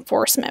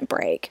reinforcement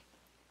break.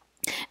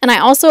 And I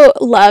also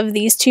love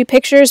these 2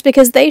 pictures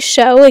because they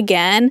show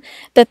again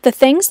that the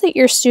things that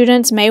your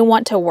students may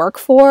want to work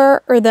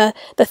for, or the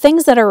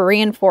things that are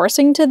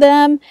reinforcing to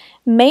them,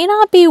 may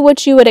not be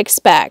what you would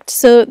expect.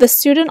 So the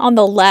student on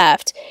the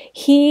left,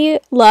 he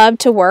loved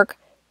to work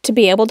to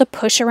be able to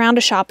push around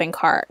a shopping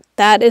cart.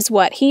 That is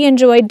what he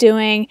enjoyed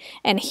doing,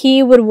 and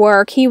he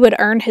would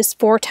earn his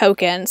 4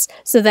 tokens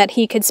so that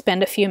he could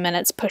spend a few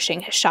minutes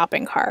pushing his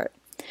shopping cart.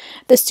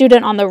 The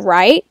student on the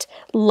right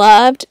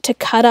loved to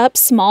cut up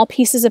small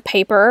pieces of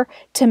paper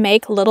to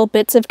make little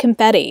bits of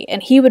confetti,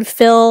 and he would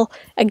fill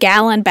a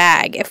gallon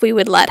bag if we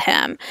would let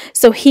him.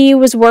 So he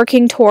was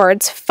working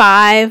towards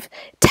 5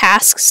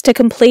 tasks to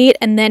complete,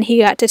 and then he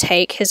got to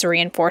take his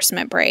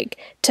reinforcement break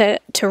to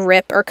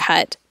rip or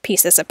cut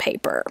pieces of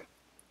paper.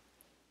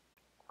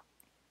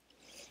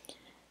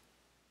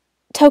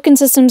 Token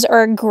systems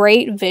are a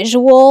great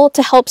visual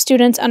to help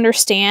students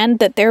understand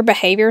that their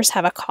behaviors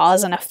have a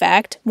cause and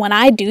effect. When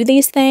I do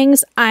these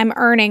things, I'm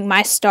earning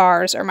my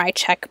stars or my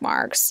check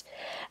marks.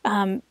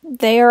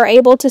 They are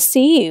able to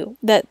see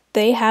that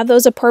they have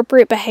those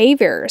appropriate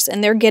behaviors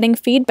and they're getting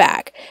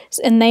feedback.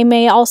 And they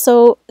may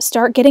also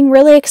start getting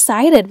really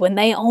excited when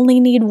they only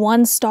need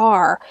 1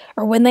 star,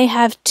 or when they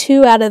have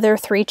 2 out of their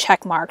 3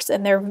 check marks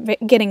and they're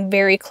getting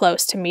very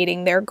close to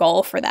meeting their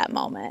goal for that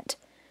moment.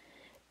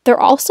 They're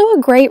also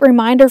a great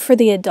reminder for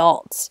the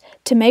adults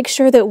to make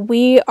sure that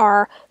we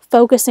are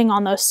focusing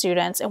on those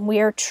students and we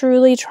are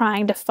truly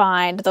trying to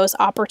find those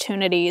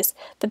opportunities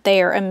that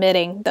they are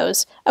emitting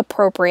those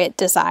appropriate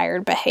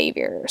desired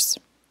behaviors.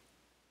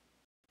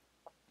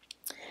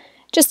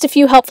 Just a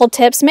few helpful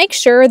tips. Make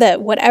sure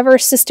that whatever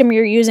system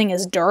you're using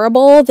is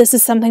durable. This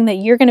is something that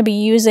you're going to be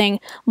using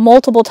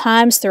multiple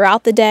times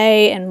throughout the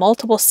day in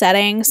multiple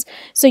settings.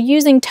 So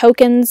using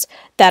tokens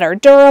that are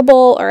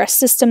durable, or a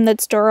system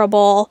that's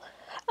durable.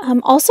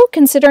 Also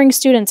considering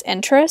students'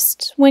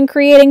 interest when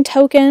creating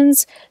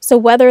tokens, so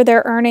whether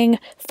they're earning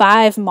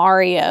 5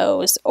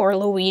 Marios or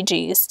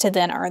Luigis to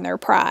then earn their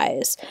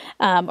prize,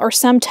 or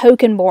some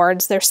token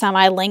boards, there's some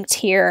I linked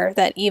here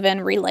that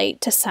even relate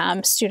to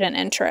some student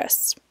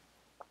interests.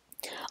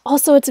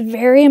 Also, it's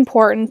very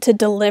important to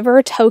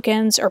deliver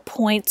tokens or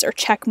points or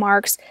check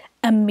marks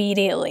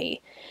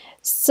immediately.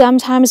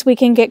 Sometimes we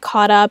can get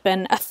caught up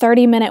and a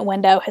 30-minute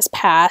window has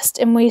passed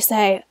and we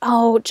say,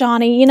 oh,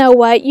 Johnny, you know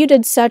what? You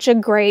did such a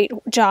great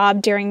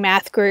job during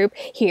math group.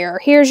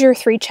 Here's your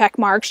 3 check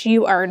marks.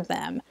 You earned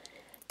them.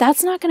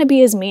 That's not going to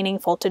be as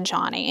meaningful to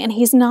Johnny, and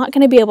he's not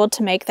going to be able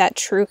to make that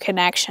true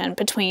connection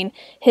between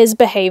his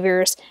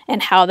behaviors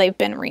and how they've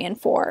been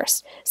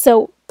reinforced.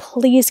 So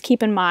please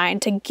keep in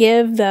mind to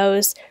give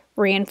those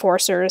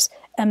reinforcers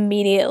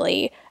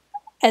immediately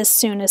as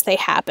soon as they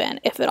happen,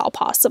 if at all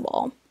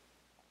possible.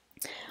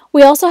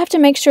 We also have to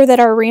make sure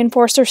that our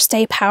reinforcers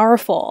stay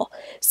powerful,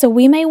 so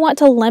we may want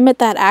to limit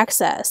that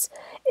access.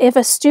 If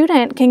a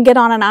student can get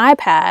on an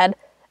iPad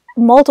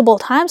multiple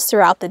times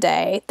throughout the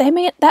day,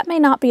 that may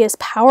not be as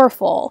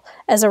powerful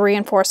as a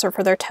reinforcer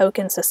for their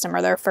token system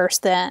or their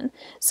first then.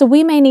 So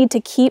we may need to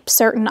keep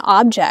certain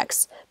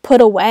objects put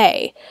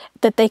away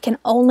that they can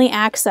only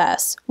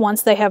access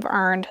once they have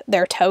earned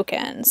their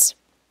tokens.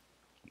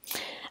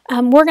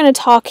 We're going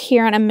to talk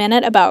here in a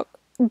minute about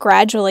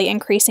gradually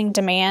increasing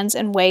demands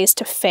and ways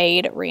to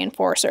fade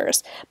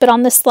reinforcers. But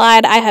on this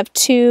slide, I have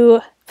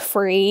 2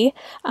 free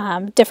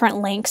different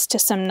links to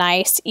some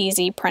nice,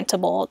 easy,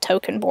 printable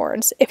token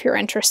boards if you're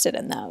interested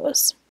in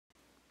those.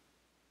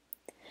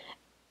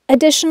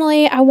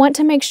 Additionally, I want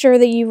to make sure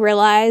that you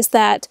realize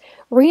that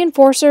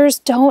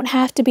reinforcers don't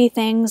have to be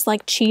things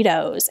like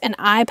Cheetos and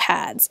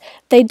iPads.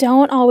 They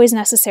don't always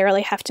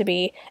necessarily have to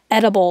be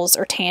edibles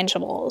or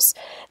tangibles.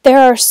 There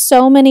are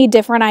so many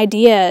different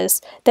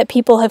ideas that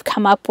people have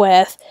come up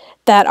with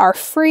that are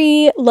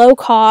free, low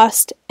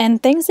cost,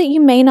 and things that you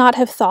may not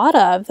have thought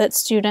of that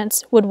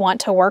students would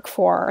want to work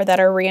for or that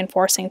are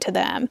reinforcing to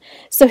them.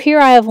 So here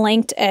I have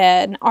linked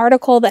an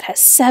article that has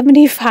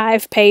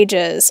 75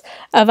 pages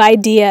of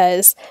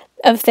ideas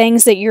of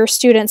things that your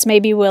students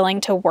may be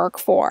willing to work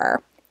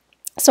for.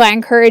 So I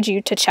encourage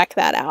you to check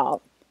that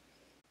out.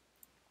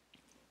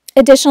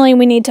 Additionally,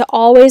 we need to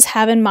always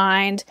have in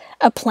mind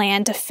a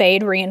plan to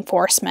fade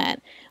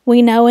reinforcement.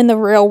 We know in the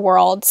real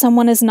world,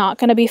 someone is not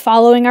going to be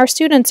following our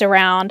students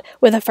around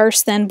with a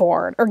first then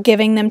board or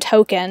giving them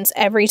tokens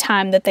every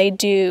time that they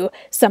do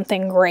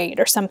something great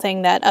or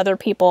something that other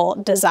people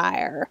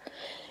desire.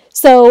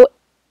 So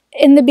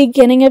in the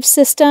beginning of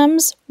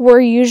systems, we're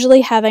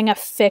usually having a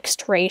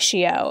fixed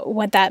ratio.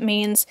 What that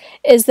means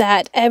is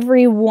that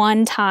every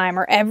 1 time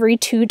or every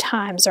 2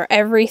 times or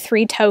every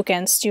 3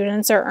 tokens,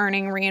 students are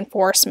earning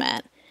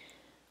reinforcement.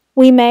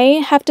 We may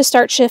have to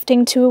start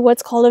shifting to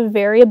what's called a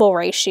variable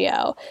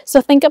ratio.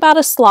 So think about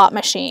a slot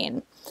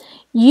machine.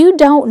 You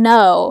don't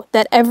know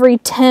that every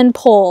 10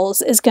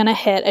 pulls is going to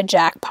hit a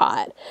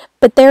jackpot,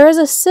 but there is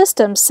a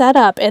system set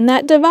up in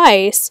that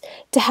device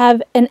to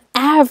have an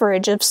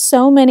average of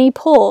so many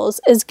pulls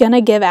is going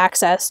to give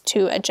access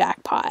to a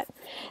jackpot.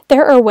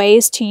 There are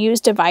ways to use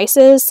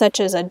devices such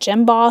as a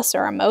gym boss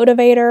or a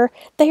motivator.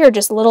 They are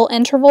just little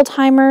interval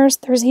timers.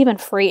 There's even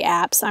free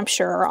apps, I'm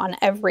sure, on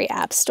every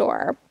app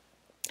store.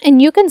 And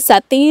you can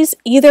set these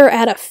either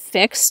at a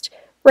fixed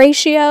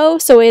ratio,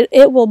 so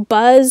it will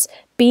buzz,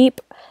 beep,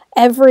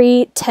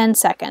 every 10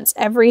 seconds,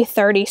 every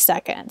 30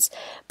 seconds.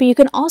 But you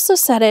can also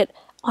set it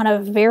on a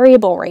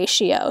variable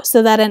ratio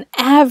so that an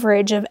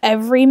average of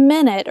every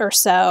minute or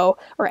so,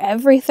 or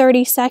every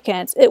 30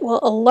 seconds, it will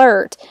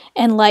alert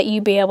and let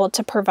you be able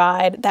to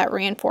provide that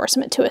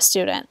reinforcement to a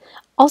student.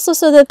 Also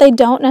so that they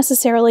don't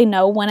necessarily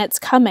know when it's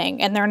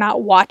coming and they're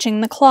not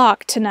watching the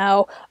clock to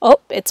know, oh,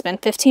 it's been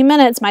 15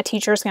 minutes, my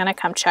teacher's going to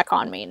come check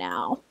on me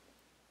now.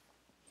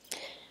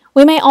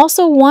 We may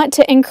also want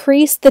to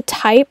increase the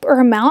type or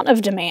amount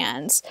of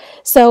demands.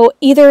 So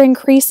either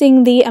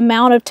increasing the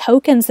amount of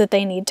tokens that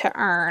they need to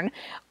earn,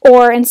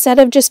 or instead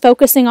of just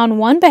focusing on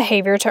one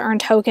behavior to earn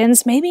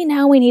tokens, maybe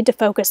now we need to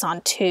focus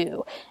on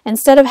two.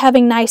 Instead of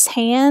having nice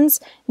hands,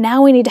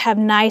 now we need to have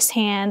nice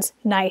hands,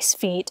 nice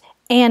feet,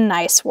 and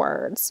nice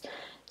words.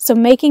 So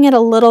making it a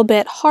little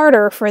bit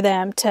harder for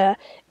them to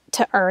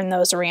earn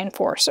those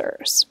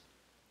reinforcers.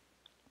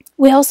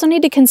 We also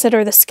need to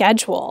consider the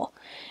schedule.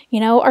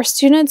 Are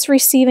students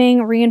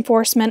receiving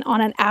reinforcement on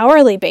an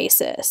hourly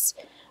basis?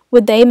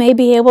 Would they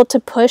maybe be able to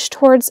push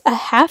towards a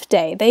half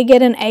day? They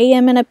get an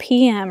AM and a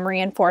PM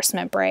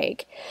reinforcement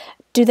break.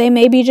 Do they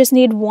maybe just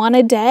need one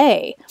a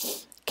day?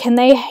 Can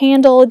they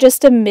handle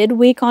just a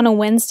midweek on a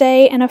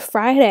Wednesday and a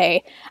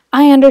Friday?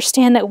 I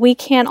understand that we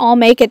can't all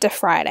make it to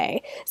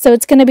Friday, so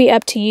it's going to be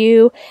up to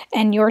you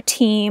and your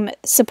team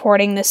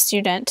supporting the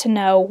student to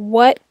know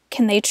what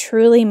can they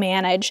truly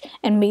manage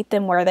and meet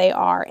them where they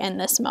are in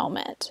this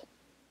moment.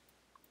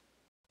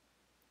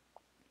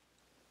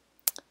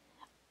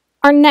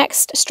 Our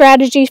next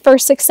strategy for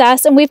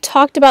success, and we've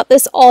talked about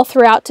this all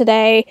throughout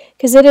today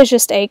because it is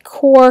just a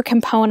core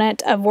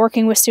component of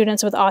working with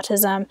students with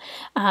autism,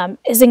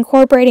 is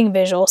incorporating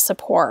visual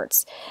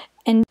supports.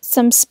 And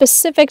some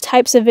specific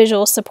types of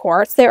visual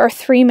supports, there are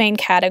three main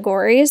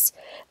categories.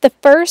 The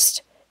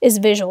first is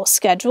visual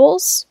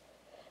schedules.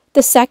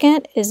 The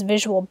second is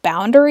visual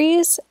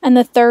boundaries, and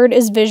the third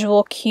is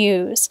visual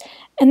cues.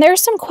 And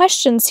there's some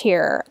questions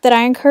here that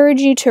I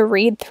encourage you to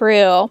read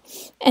through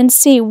and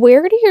see,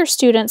 where do your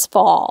students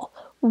fall?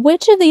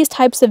 Which of these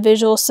types of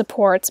visual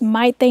supports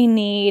might they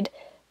need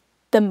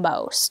the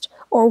most?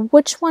 Or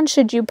which one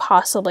should you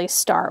possibly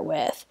start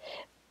with?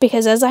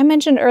 Because as I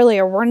mentioned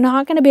earlier, we're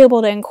not going to be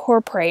able to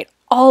incorporate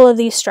all of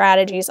these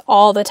strategies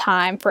all the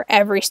time for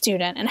every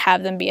student and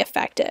have them be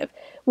effective.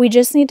 We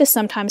just need to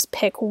sometimes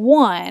pick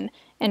one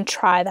and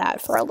try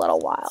that for a little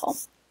while.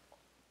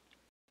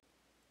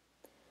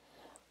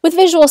 With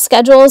visual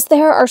schedules,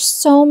 there are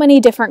so many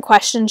different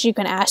questions you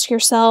can ask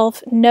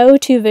yourself. No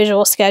two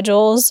visual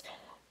schedules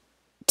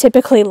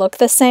typically look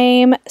the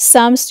same.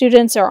 Some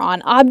students are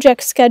on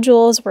object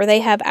schedules where they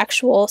have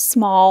actual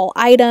small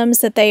items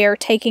that they are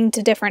taking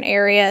to different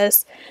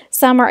areas.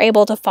 Some are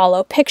able to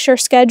follow picture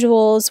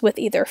schedules with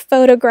either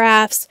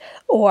photographs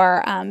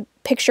or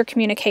picture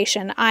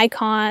communication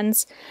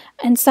icons,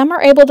 and some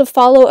are able to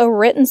follow a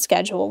written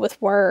schedule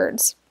with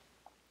words.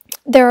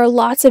 There are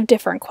lots of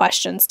different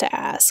questions to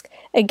ask.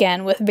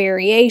 Again, with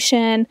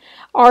variation,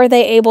 are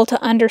they able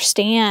to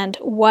understand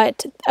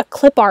what a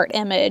clip art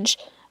image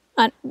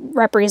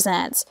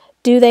represents?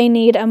 Do they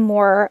need a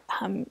more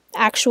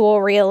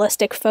actual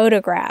realistic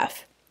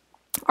photograph?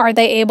 Are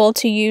they able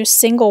to use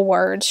single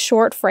words,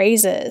 short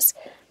phrases?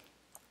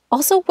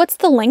 Also, what's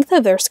the length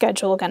of their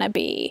schedule going to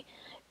be?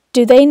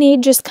 Do they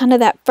need just kind of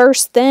that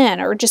first then,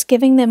 or just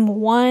giving them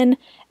one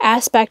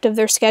aspect of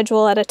their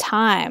schedule at a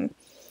time?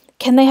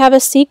 Can they have a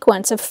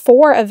sequence of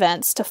 4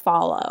 events to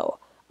follow?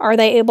 Are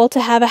they able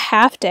to have a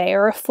half day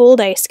or a full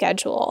day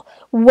schedule?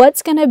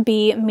 What's going to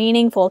be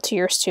meaningful to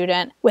your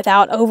student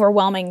without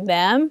overwhelming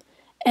them,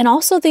 and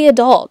also the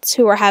adults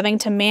who are having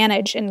to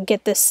manage and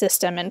get this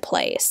system in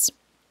place?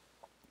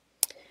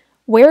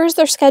 Where is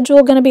their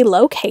schedule going to be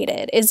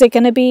located? Is it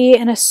going to be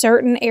in a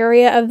certain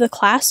area of the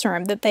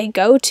classroom that they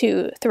go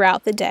to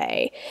throughout the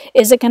day?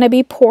 Is it going to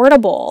be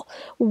portable?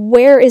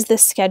 Where is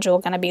this schedule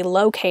going to be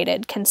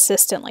located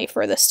consistently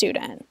for the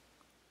student?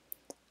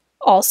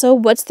 Also,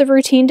 what's the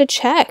routine to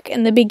check?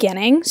 In the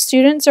beginning,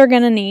 students are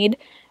going to need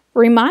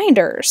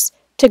reminders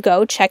to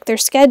go check their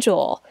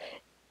schedule.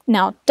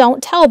 Now,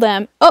 don't tell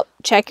them, oh,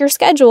 check your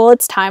schedule,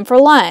 it's time for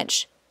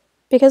lunch.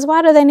 Because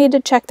why do they need to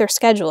check their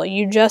schedule?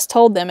 You just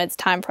told them it's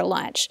time for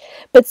lunch.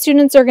 But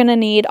students are going to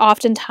need,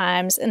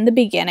 oftentimes in the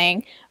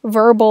beginning,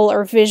 verbal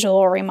or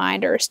visual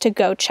reminders to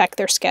go check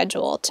their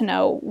schedule to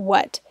know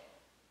what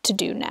to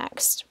do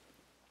next.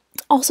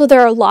 Also,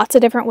 there are lots of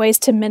different ways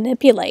to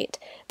manipulate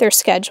their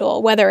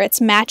schedule, whether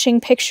it's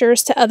matching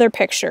pictures to other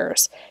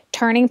pictures,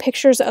 turning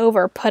pictures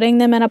over, putting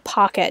them in a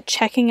pocket,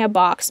 checking a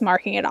box,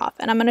 marking it off.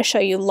 And I'm going to show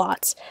you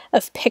lots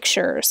of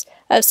pictures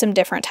of some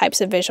different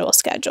types of visual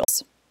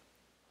schedules.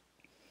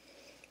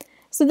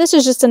 So this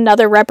is just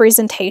another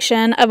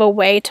representation of a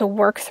way to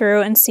work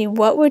through and see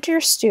what would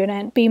your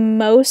student be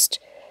most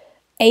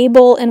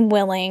able and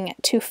willing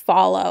to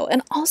follow.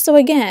 And also,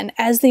 again,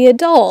 as the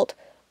adult,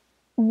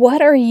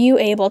 what are you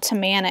able to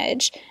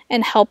manage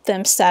and help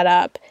them set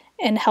up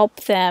and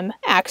help them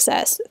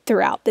access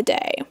throughout the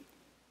day?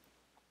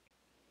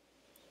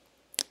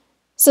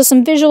 So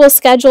some visual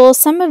schedules,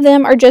 some of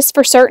them are just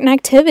for certain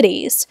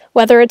activities,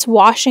 whether it's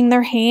washing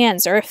their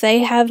hands or if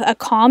they have a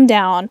calm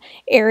down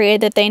area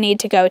that they need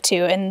to go to,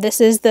 and this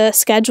is the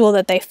schedule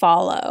that they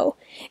follow.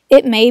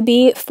 It may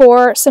be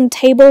for some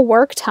table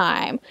work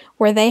time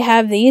where they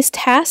have these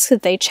tasks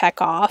that they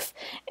check off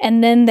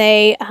and then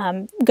they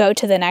go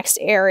to the next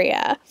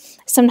area.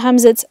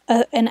 Sometimes it's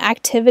an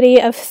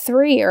activity of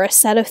 3 or a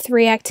set of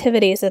 3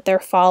 activities that they're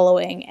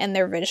following in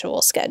their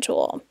visual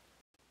schedule.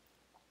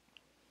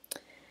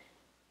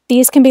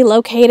 These can be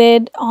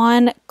located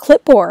on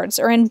clipboards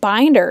or in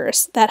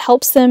binders. That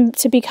helps them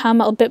to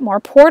become a bit more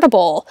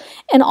portable.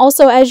 And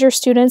also, as your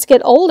students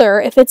get older,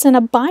 if it's in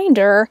a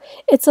binder,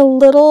 it's a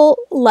little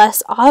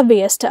less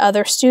obvious to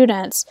other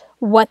students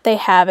what they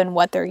have and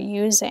what they're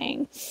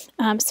using.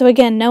 So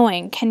again,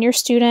 knowing, can your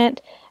student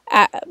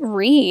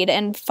read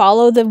and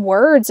follow the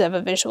words of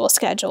a visual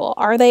schedule?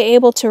 Are they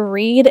able to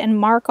read and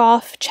mark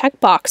off check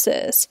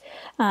boxes?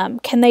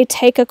 Can they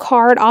take a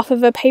card off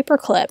of a paper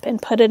clip and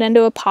put it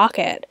into a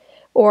pocket?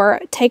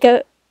 Or take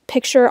a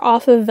picture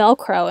off of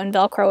Velcro and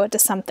Velcro it to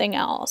something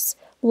else?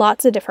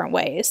 Lots of different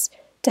ways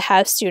to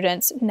have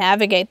students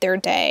navigate their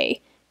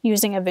day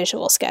using a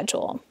visual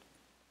schedule.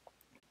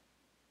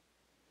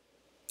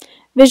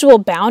 Visual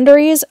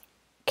boundaries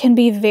can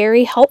be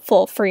very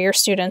helpful for your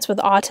students with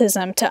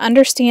autism to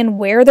understand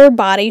where their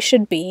body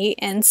should be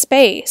in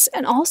space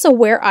and also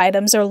where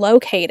items are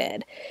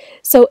located.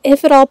 So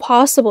if at all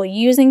possible,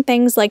 using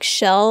things like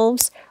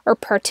shelves or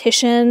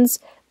partitions,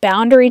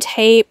 boundary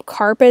tape,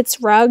 carpets,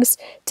 rugs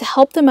to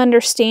help them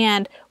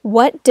understand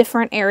what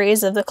different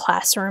areas of the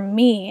classroom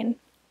mean.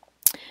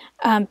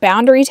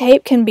 Boundary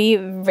tape can be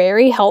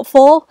very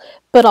helpful,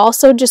 but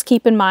also just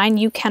keep in mind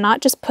you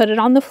cannot just put it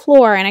on the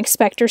floor and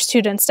expect your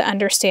students to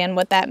understand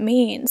what that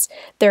means.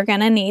 They're going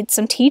to need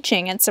some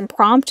teaching and some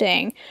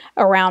prompting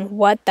around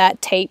what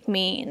that tape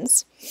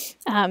means.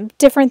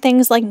 Different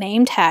things like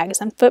name tags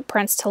and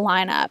footprints to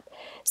line up.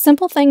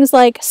 Simple things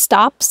like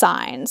stop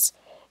signs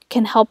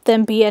can help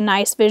them be a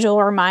nice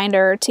visual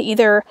reminder to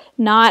either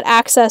not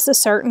access a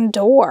certain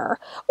door,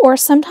 or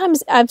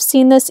sometimes I've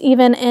seen this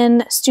even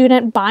in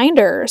student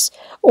binders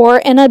or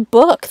in a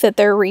book that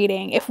they're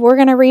reading. If we're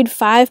going to read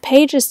 5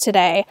 pages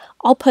today,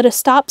 I'll put a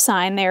stop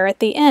sign there at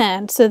the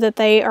end so that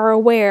they are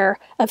aware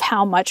of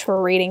how much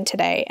we're reading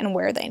today and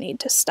where they need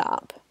to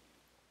stop.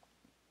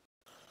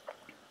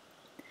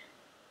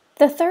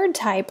 The third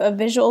type of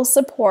visual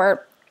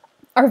support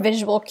are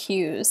visual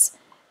cues.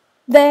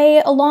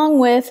 They, along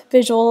with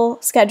visual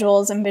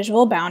schedules and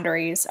visual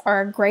boundaries,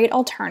 are a great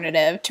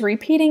alternative to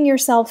repeating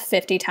yourself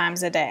 50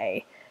 times a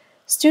day.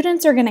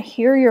 Students are going to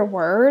hear your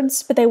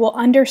words, but they will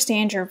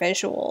understand your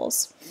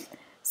visuals.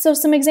 So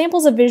some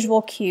examples of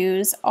visual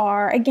cues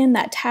are, again,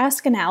 that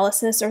task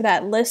analysis or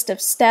that list of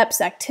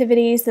steps,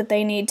 activities that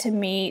they need to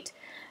meet,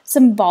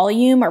 some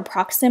volume or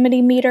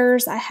proximity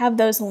meters. I have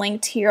those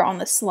linked here on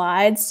the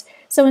slides.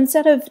 So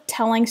instead of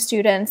telling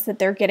students that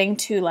they're getting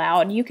too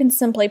loud, you can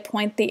simply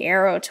point the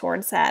arrow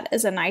towards that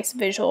as a nice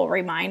visual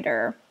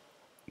reminder.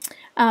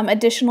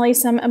 Additionally,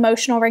 some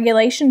emotional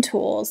regulation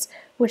tools,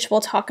 which we'll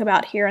talk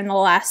about here in the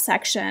last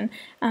section.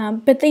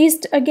 But these,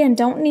 again,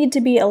 don't need to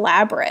be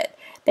elaborate.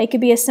 They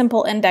could be a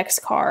simple index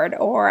card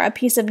or a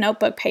piece of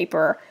notebook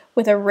paper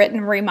with a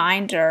written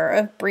reminder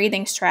of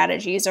breathing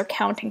strategies or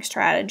counting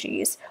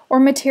strategies, or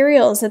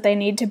materials that they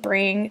need to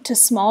bring to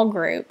small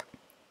group.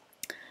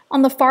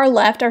 On the far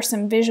left are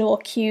some visual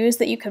cues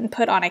that you can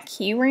put on a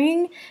key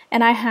ring,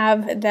 and I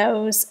have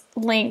those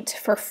linked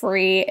for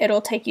free.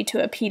 It'll take you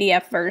to a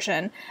PDF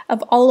version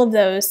of all of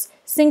those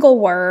single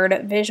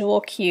word visual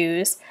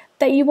cues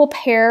that you will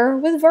pair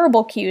with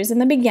verbal cues in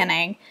the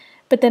beginning,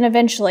 but then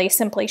eventually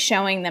simply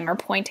showing them or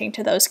pointing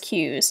to those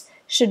cues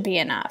should be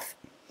enough.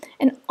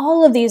 And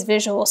all of these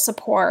visual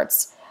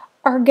supports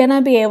are going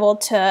to be able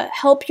to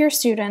help your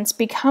students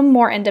become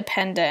more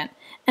independent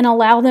and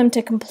allow them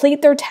to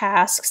complete their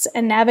tasks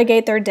and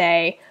navigate their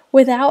day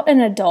without an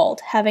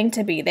adult having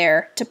to be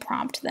there to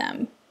prompt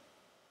them.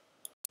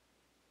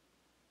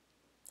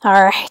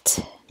 All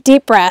right,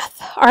 deep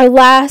breath. Our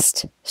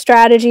last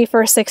strategy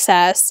for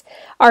success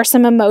are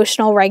some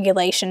emotional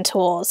regulation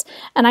tools.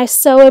 And I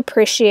so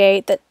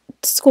appreciate that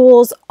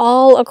schools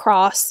all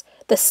across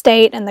the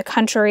state and the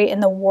country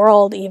and the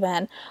world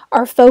even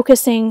are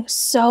focusing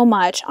so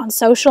much on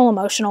social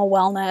emotional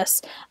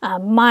wellness,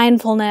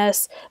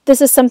 mindfulness.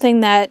 This is something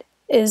that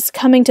is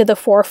coming to the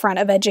forefront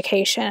of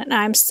education, and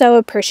I'm so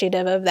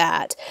appreciative of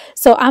that.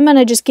 So I'm going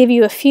to just give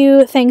you a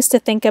few things to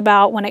think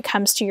about when it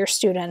comes to your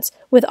students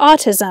with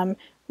autism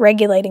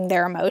regulating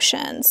their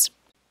emotions.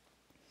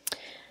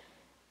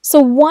 So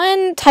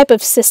one type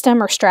of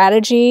system or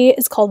strategy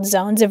is called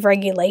zones of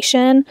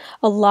regulation.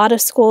 A lot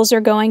of schools are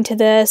going to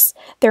this.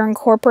 They're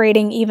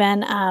incorporating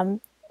even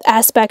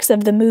aspects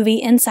of the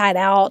movie Inside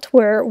Out,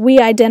 where we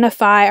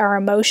identify our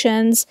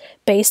emotions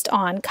based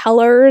on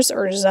colors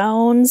or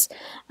zones.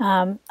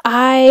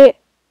 I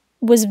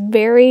was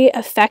very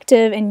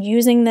effective in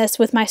using this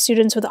with my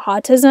students with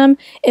autism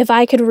if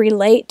I could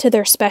relate to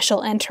their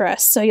special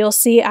interests. So you'll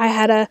see I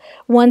had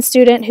one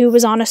student who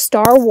was on a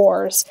Star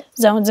Wars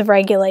zones of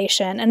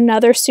regulation,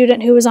 another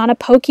student who was on a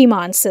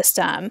Pokemon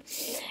system.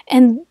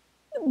 And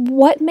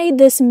what made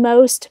this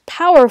most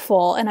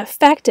powerful and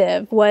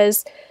effective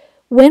was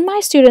when my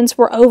students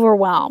were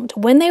overwhelmed,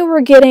 when they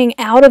were getting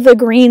out of the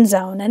green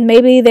zone and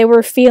maybe they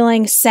were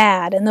feeling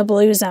sad in the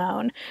blue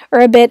zone, or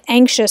a bit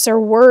anxious or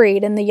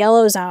worried in the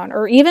yellow zone,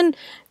 or even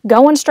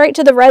going straight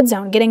to the red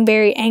zone, getting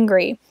very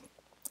angry,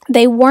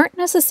 they weren't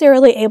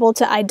necessarily able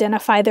to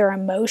identify their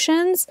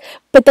emotions,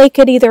 but they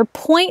could either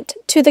point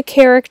to the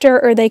character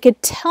or they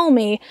could tell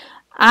me,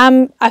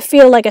 I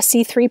feel like a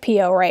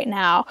C-3PO right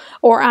now,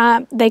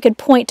 or they could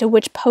point to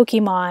which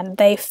Pokemon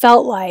they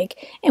felt like,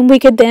 and we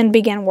could then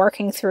begin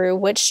working through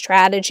which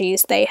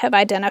strategies they have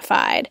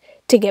identified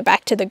to get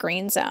back to the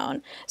green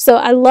zone. So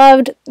I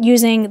loved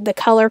using the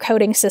color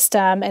coding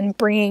system and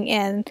bringing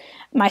in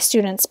my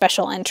students'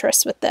 special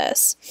interests with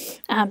this.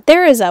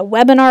 There is a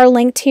webinar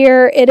linked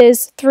here. It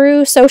is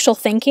through Social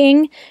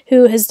Thinking,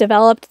 who has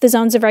developed the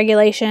zones of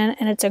regulation,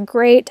 and it's a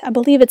great, I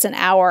believe it's an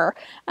hour,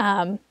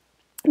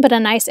 but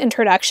a nice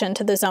introduction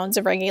to the zones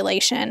of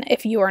regulation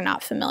if you are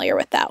not familiar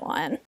with that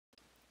one.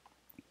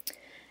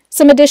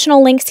 Some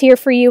additional links here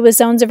for you with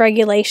zones of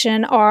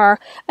regulation are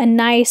a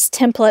nice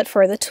template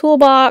for the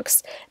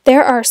toolbox.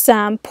 There are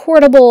some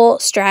portable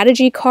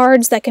strategy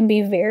cards that can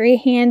be very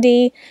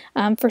handy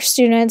for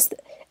students,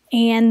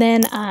 and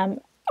then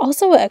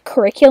also a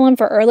curriculum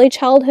for early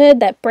childhood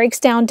that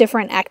breaks down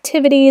different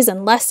activities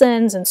and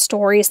lessons and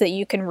stories that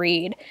you can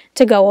read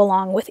to go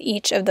along with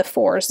each of the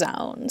 4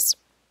 zones.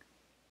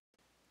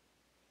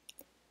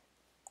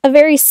 A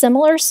very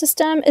similar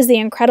system is the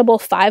incredible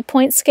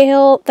 5-point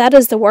scale. That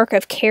is the work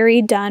of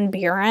Carrie Dunn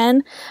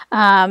Buren,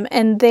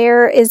 and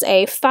there is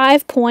a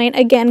 5-point,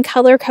 again,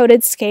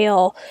 color-coded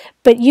scale,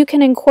 but you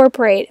can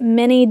incorporate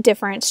many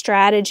different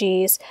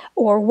strategies,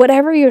 or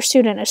whatever your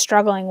student is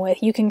struggling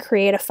with, you can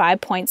create a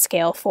 5-point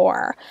scale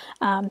for.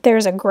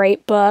 There's a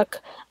great book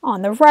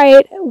on the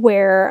right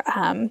where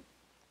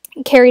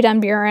Carrie Dunn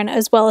Buren,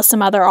 as well as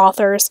some other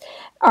authors,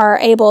 are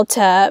able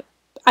to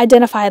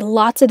identify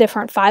lots of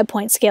different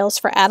 5-point scales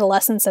for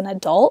adolescents and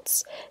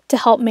adults to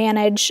help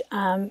manage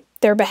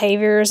their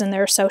behaviors and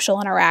their social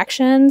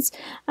interactions.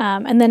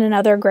 And then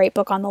another great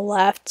book on the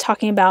left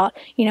talking about,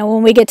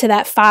 when we get to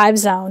that 5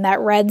 zone, that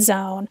red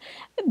zone,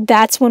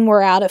 that's when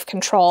we're out of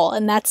control,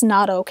 and that's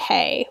not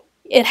okay.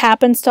 It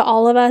happens to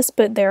all of us,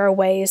 but there are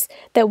ways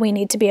that we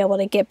need to be able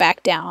to get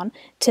back down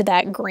to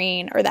that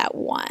green or that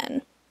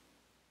 1.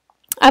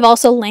 I've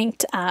also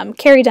linked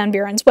Carrie Dunn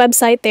Buren's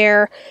website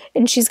there,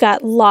 and she's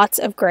got lots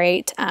of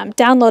great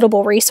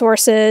downloadable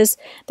resources.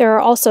 There are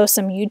also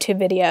some YouTube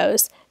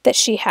videos that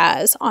she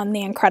has on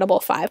the incredible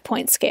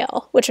 5-point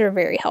scale, which are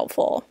very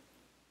helpful.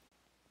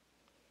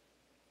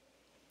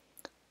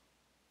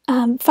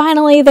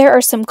 Finally, there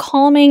are some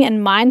calming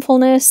and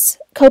mindfulness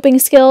coping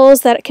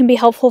skills that can be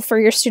helpful for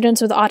your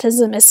students with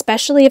autism,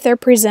 especially if they're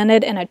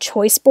presented in a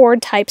choice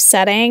board type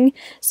setting.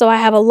 So I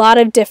have a lot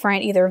of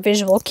different either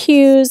visual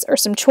cues or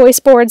some choice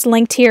boards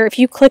linked here. If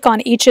you click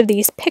on each of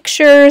these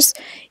pictures,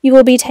 you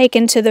will be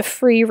taken to the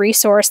free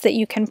resource that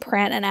you can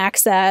print and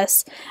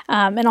access,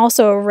 and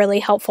also a really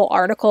helpful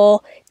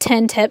article,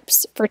 10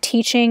 tips for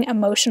teaching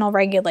emotional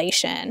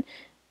regulation,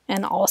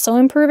 and also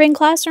improving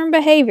classroom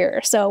behavior.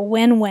 So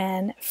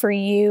win-win for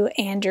you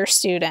and your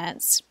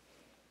students.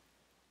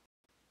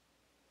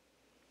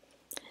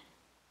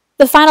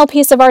 The final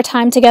piece of our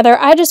time together,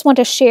 I just want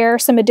to share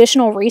some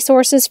additional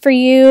resources for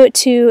you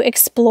to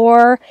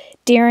explore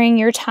during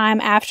your time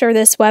after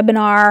this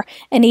webinar,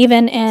 and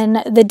even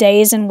in the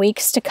days and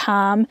weeks to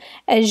come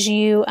as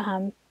you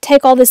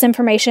take all this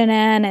information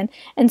in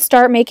and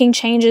start making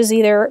changes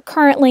either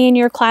currently in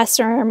your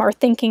classroom or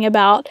thinking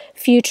about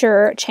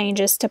future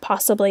changes to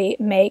possibly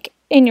make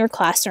in your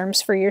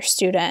classrooms for your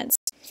students.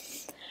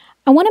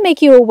 I want to make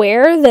you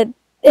aware that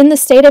in the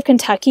state of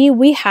Kentucky,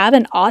 we have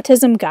an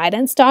autism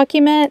guidance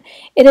document.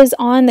 It is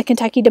on the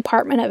Kentucky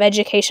Department of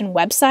Education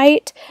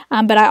website,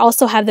 but I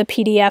also have the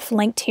PDF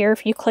linked here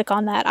if you click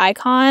on that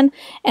icon.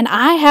 And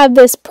I have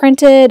this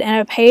printed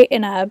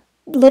in a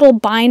little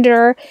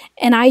binder,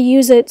 and I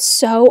use it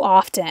so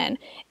often.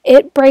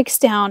 It breaks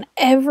down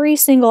every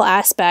single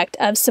aspect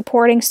of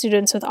supporting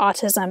students with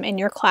autism in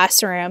your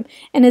classroom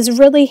and is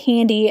really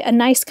handy, a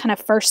nice kind of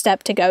first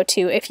step to go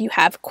to if you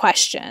have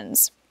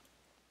questions.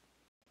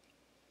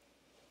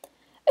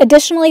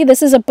 Additionally,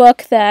 this is a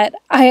book that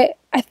I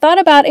I thought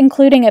about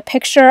including a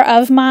picture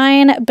of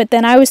mine, but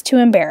then I was too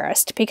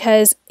embarrassed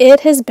because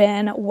it has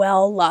been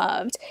well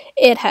loved.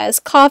 It has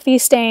coffee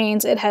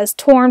stains, it has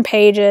torn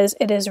pages,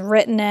 it is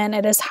written in,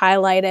 it is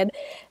highlighted.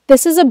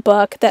 This is a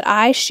book that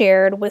I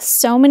shared with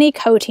so many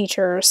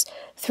co-teachers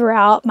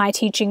throughout my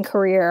teaching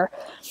career,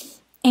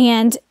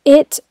 and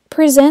it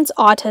presents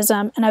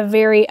autism in a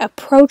very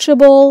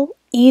approachable,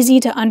 easy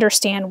to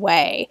understand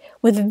way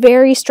with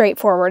very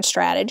straightforward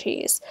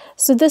strategies.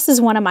 So this is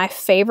one of my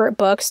favorite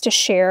books to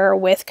share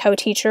with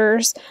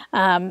co-teachers.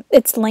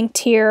 It's linked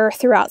here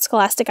throughout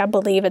Scholastic. I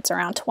believe it's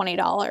around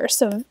 $20,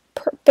 so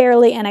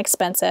fairly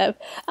inexpensive,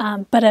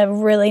 but a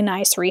really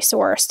nice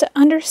resource to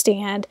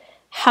understand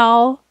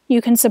how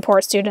you can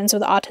support students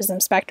with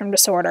autism spectrum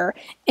disorder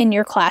in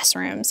your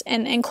classrooms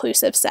in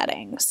inclusive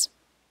settings.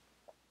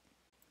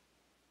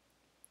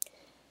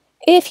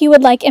 If you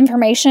would like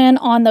information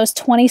on those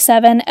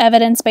 27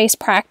 evidence-based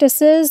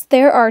practices,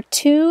 there are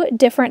 2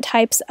 different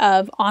types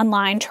of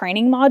online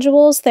training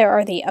modules. There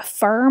are the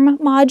Affirm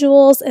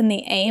modules and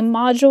the AIM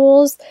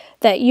modules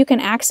that you can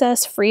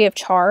access free of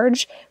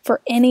charge for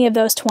any of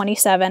those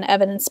 27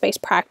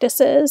 evidence-based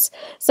practices.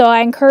 So I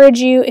encourage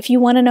you, if you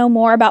want to know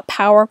more about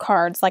power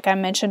cards, like I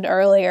mentioned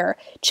earlier,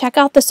 check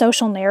out the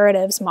social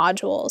narratives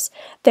modules.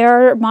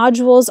 There are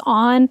modules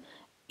on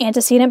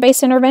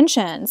antecedent-based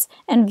interventions,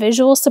 and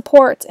visual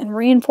supports and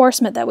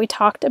reinforcement that we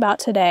talked about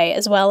today,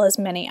 as well as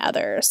many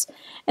others.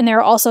 And there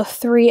are also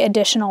 3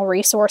 additional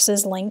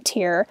resources linked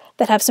here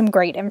that have some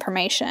great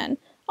information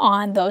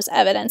on those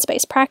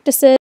evidence-based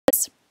practices.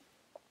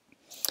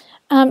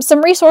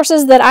 Some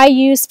resources that I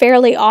use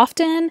fairly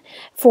often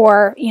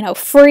for,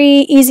 free,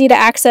 easy to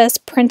access,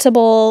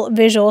 printable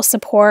visual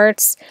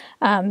supports.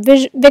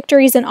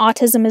 Victories in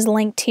Autism is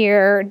linked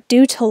here.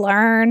 Do to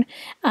Learn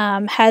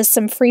has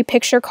some free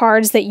picture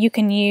cards that you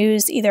can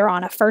use either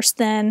on a First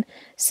Then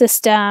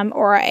system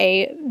or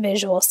a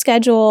visual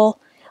schedule.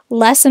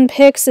 Lesson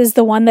Picks is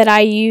the one that I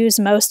use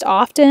most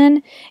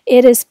often.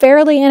 It is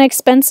fairly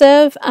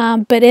inexpensive,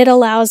 but it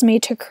allows me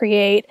to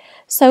create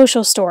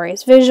social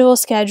stories, visual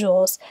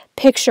schedules,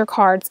 picture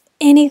cards,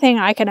 anything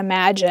I can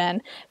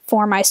imagine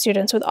for my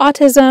students with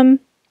autism.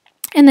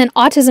 And then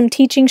Autism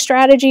Teaching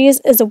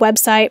Strategies is a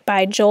website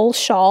by Joel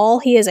Shaw.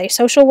 He is a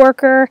social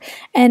worker,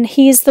 and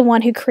he's the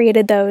one who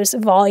created those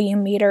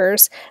volume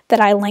meters that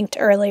I linked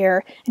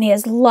earlier. And he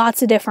has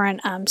lots of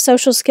different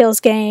social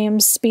skills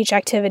games, speech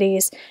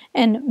activities,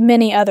 and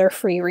many other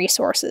free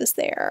resources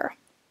there.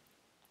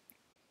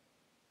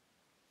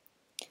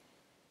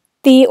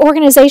 The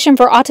Organization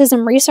for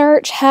Autism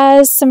Research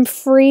has some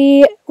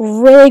free,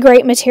 really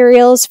great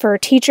materials for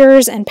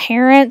teachers and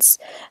parents.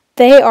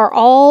 They are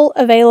all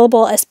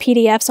available as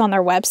PDFs on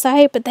their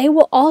website, but they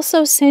will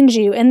also send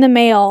you in the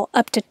mail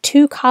up to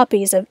 2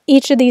 copies of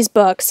each of these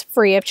books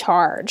free of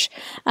charge.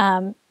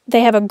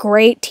 They have a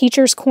great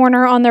teacher's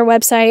corner on their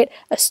website,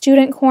 a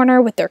student corner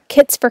with their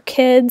kits for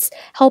kids,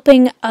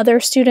 helping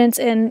other students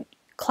in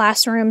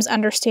classrooms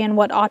understand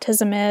what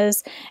autism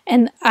is,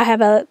 and I have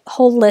a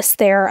whole list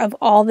there of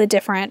all the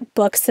different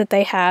books that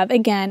they have,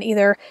 again,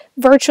 either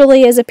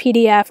virtually as a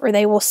PDF or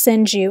they will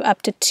send you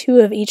up to 2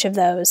 of each of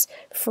those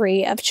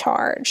free of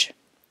charge.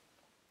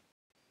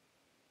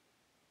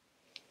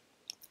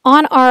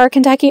 On our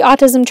Kentucky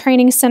Autism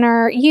Training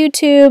Center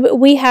YouTube,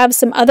 we have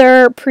some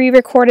other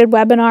pre-recorded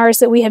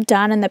webinars that we have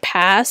done in the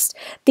past.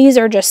 These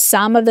are just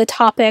some of the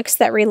topics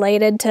that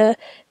related to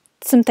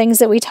some things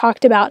that we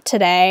talked about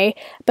today,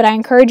 but I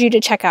encourage you to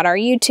check out our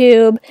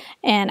YouTube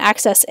and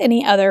access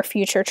any other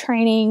future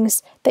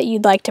trainings that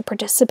you'd like to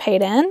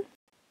participate in.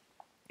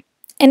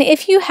 And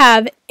if you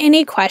have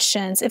any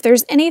questions, if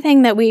there's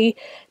anything that we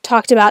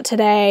talked about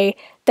today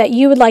that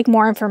you would like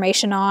more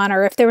information on,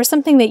 or if there was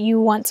something that you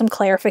want some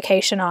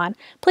clarification on,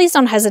 please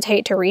don't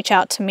hesitate to reach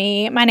out to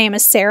me. My name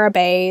is Sarah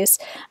Bays.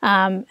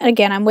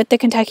 Again, I'm with the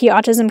Kentucky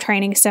Autism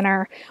Training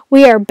Center.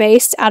 We are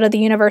based out of the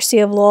University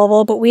of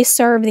Louisville, but we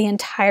serve the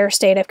entire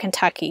state of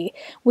Kentucky.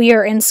 We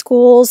are in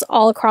schools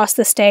all across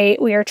the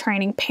state. We are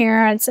training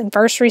parents and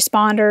first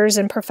responders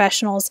and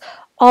professionals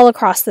all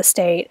across the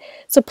state.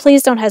 So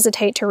please don't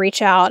hesitate to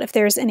reach out if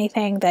there's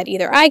anything that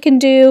either I can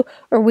do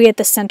or we at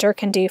the center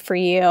can do for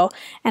you.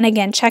 And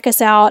again, check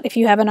us out if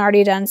you haven't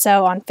already done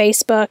so on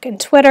Facebook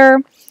and Twitter.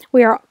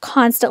 We are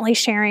constantly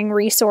sharing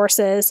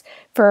resources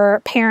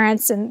for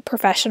parents and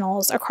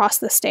professionals across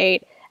the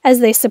state as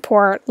they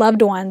support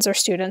loved ones or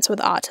students with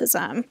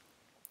autism.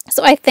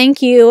 So I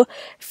thank you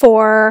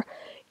for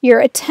your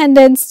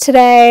attendance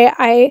today.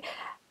 I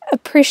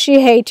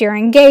appreciate your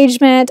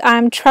engagement.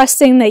 I'm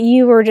trusting that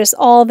you were just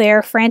all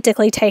there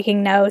frantically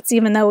taking notes,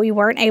 even though we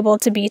weren't able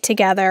to be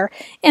together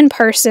in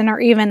person or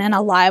even in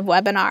a live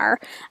webinar.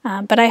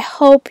 But I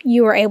hope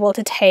you were able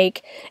to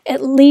take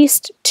at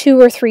least 2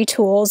 or 3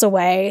 tools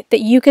away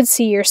that you could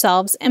see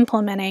yourselves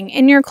implementing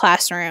in your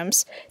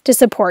classrooms to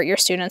support your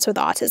students with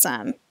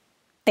autism.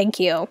 Thank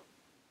you.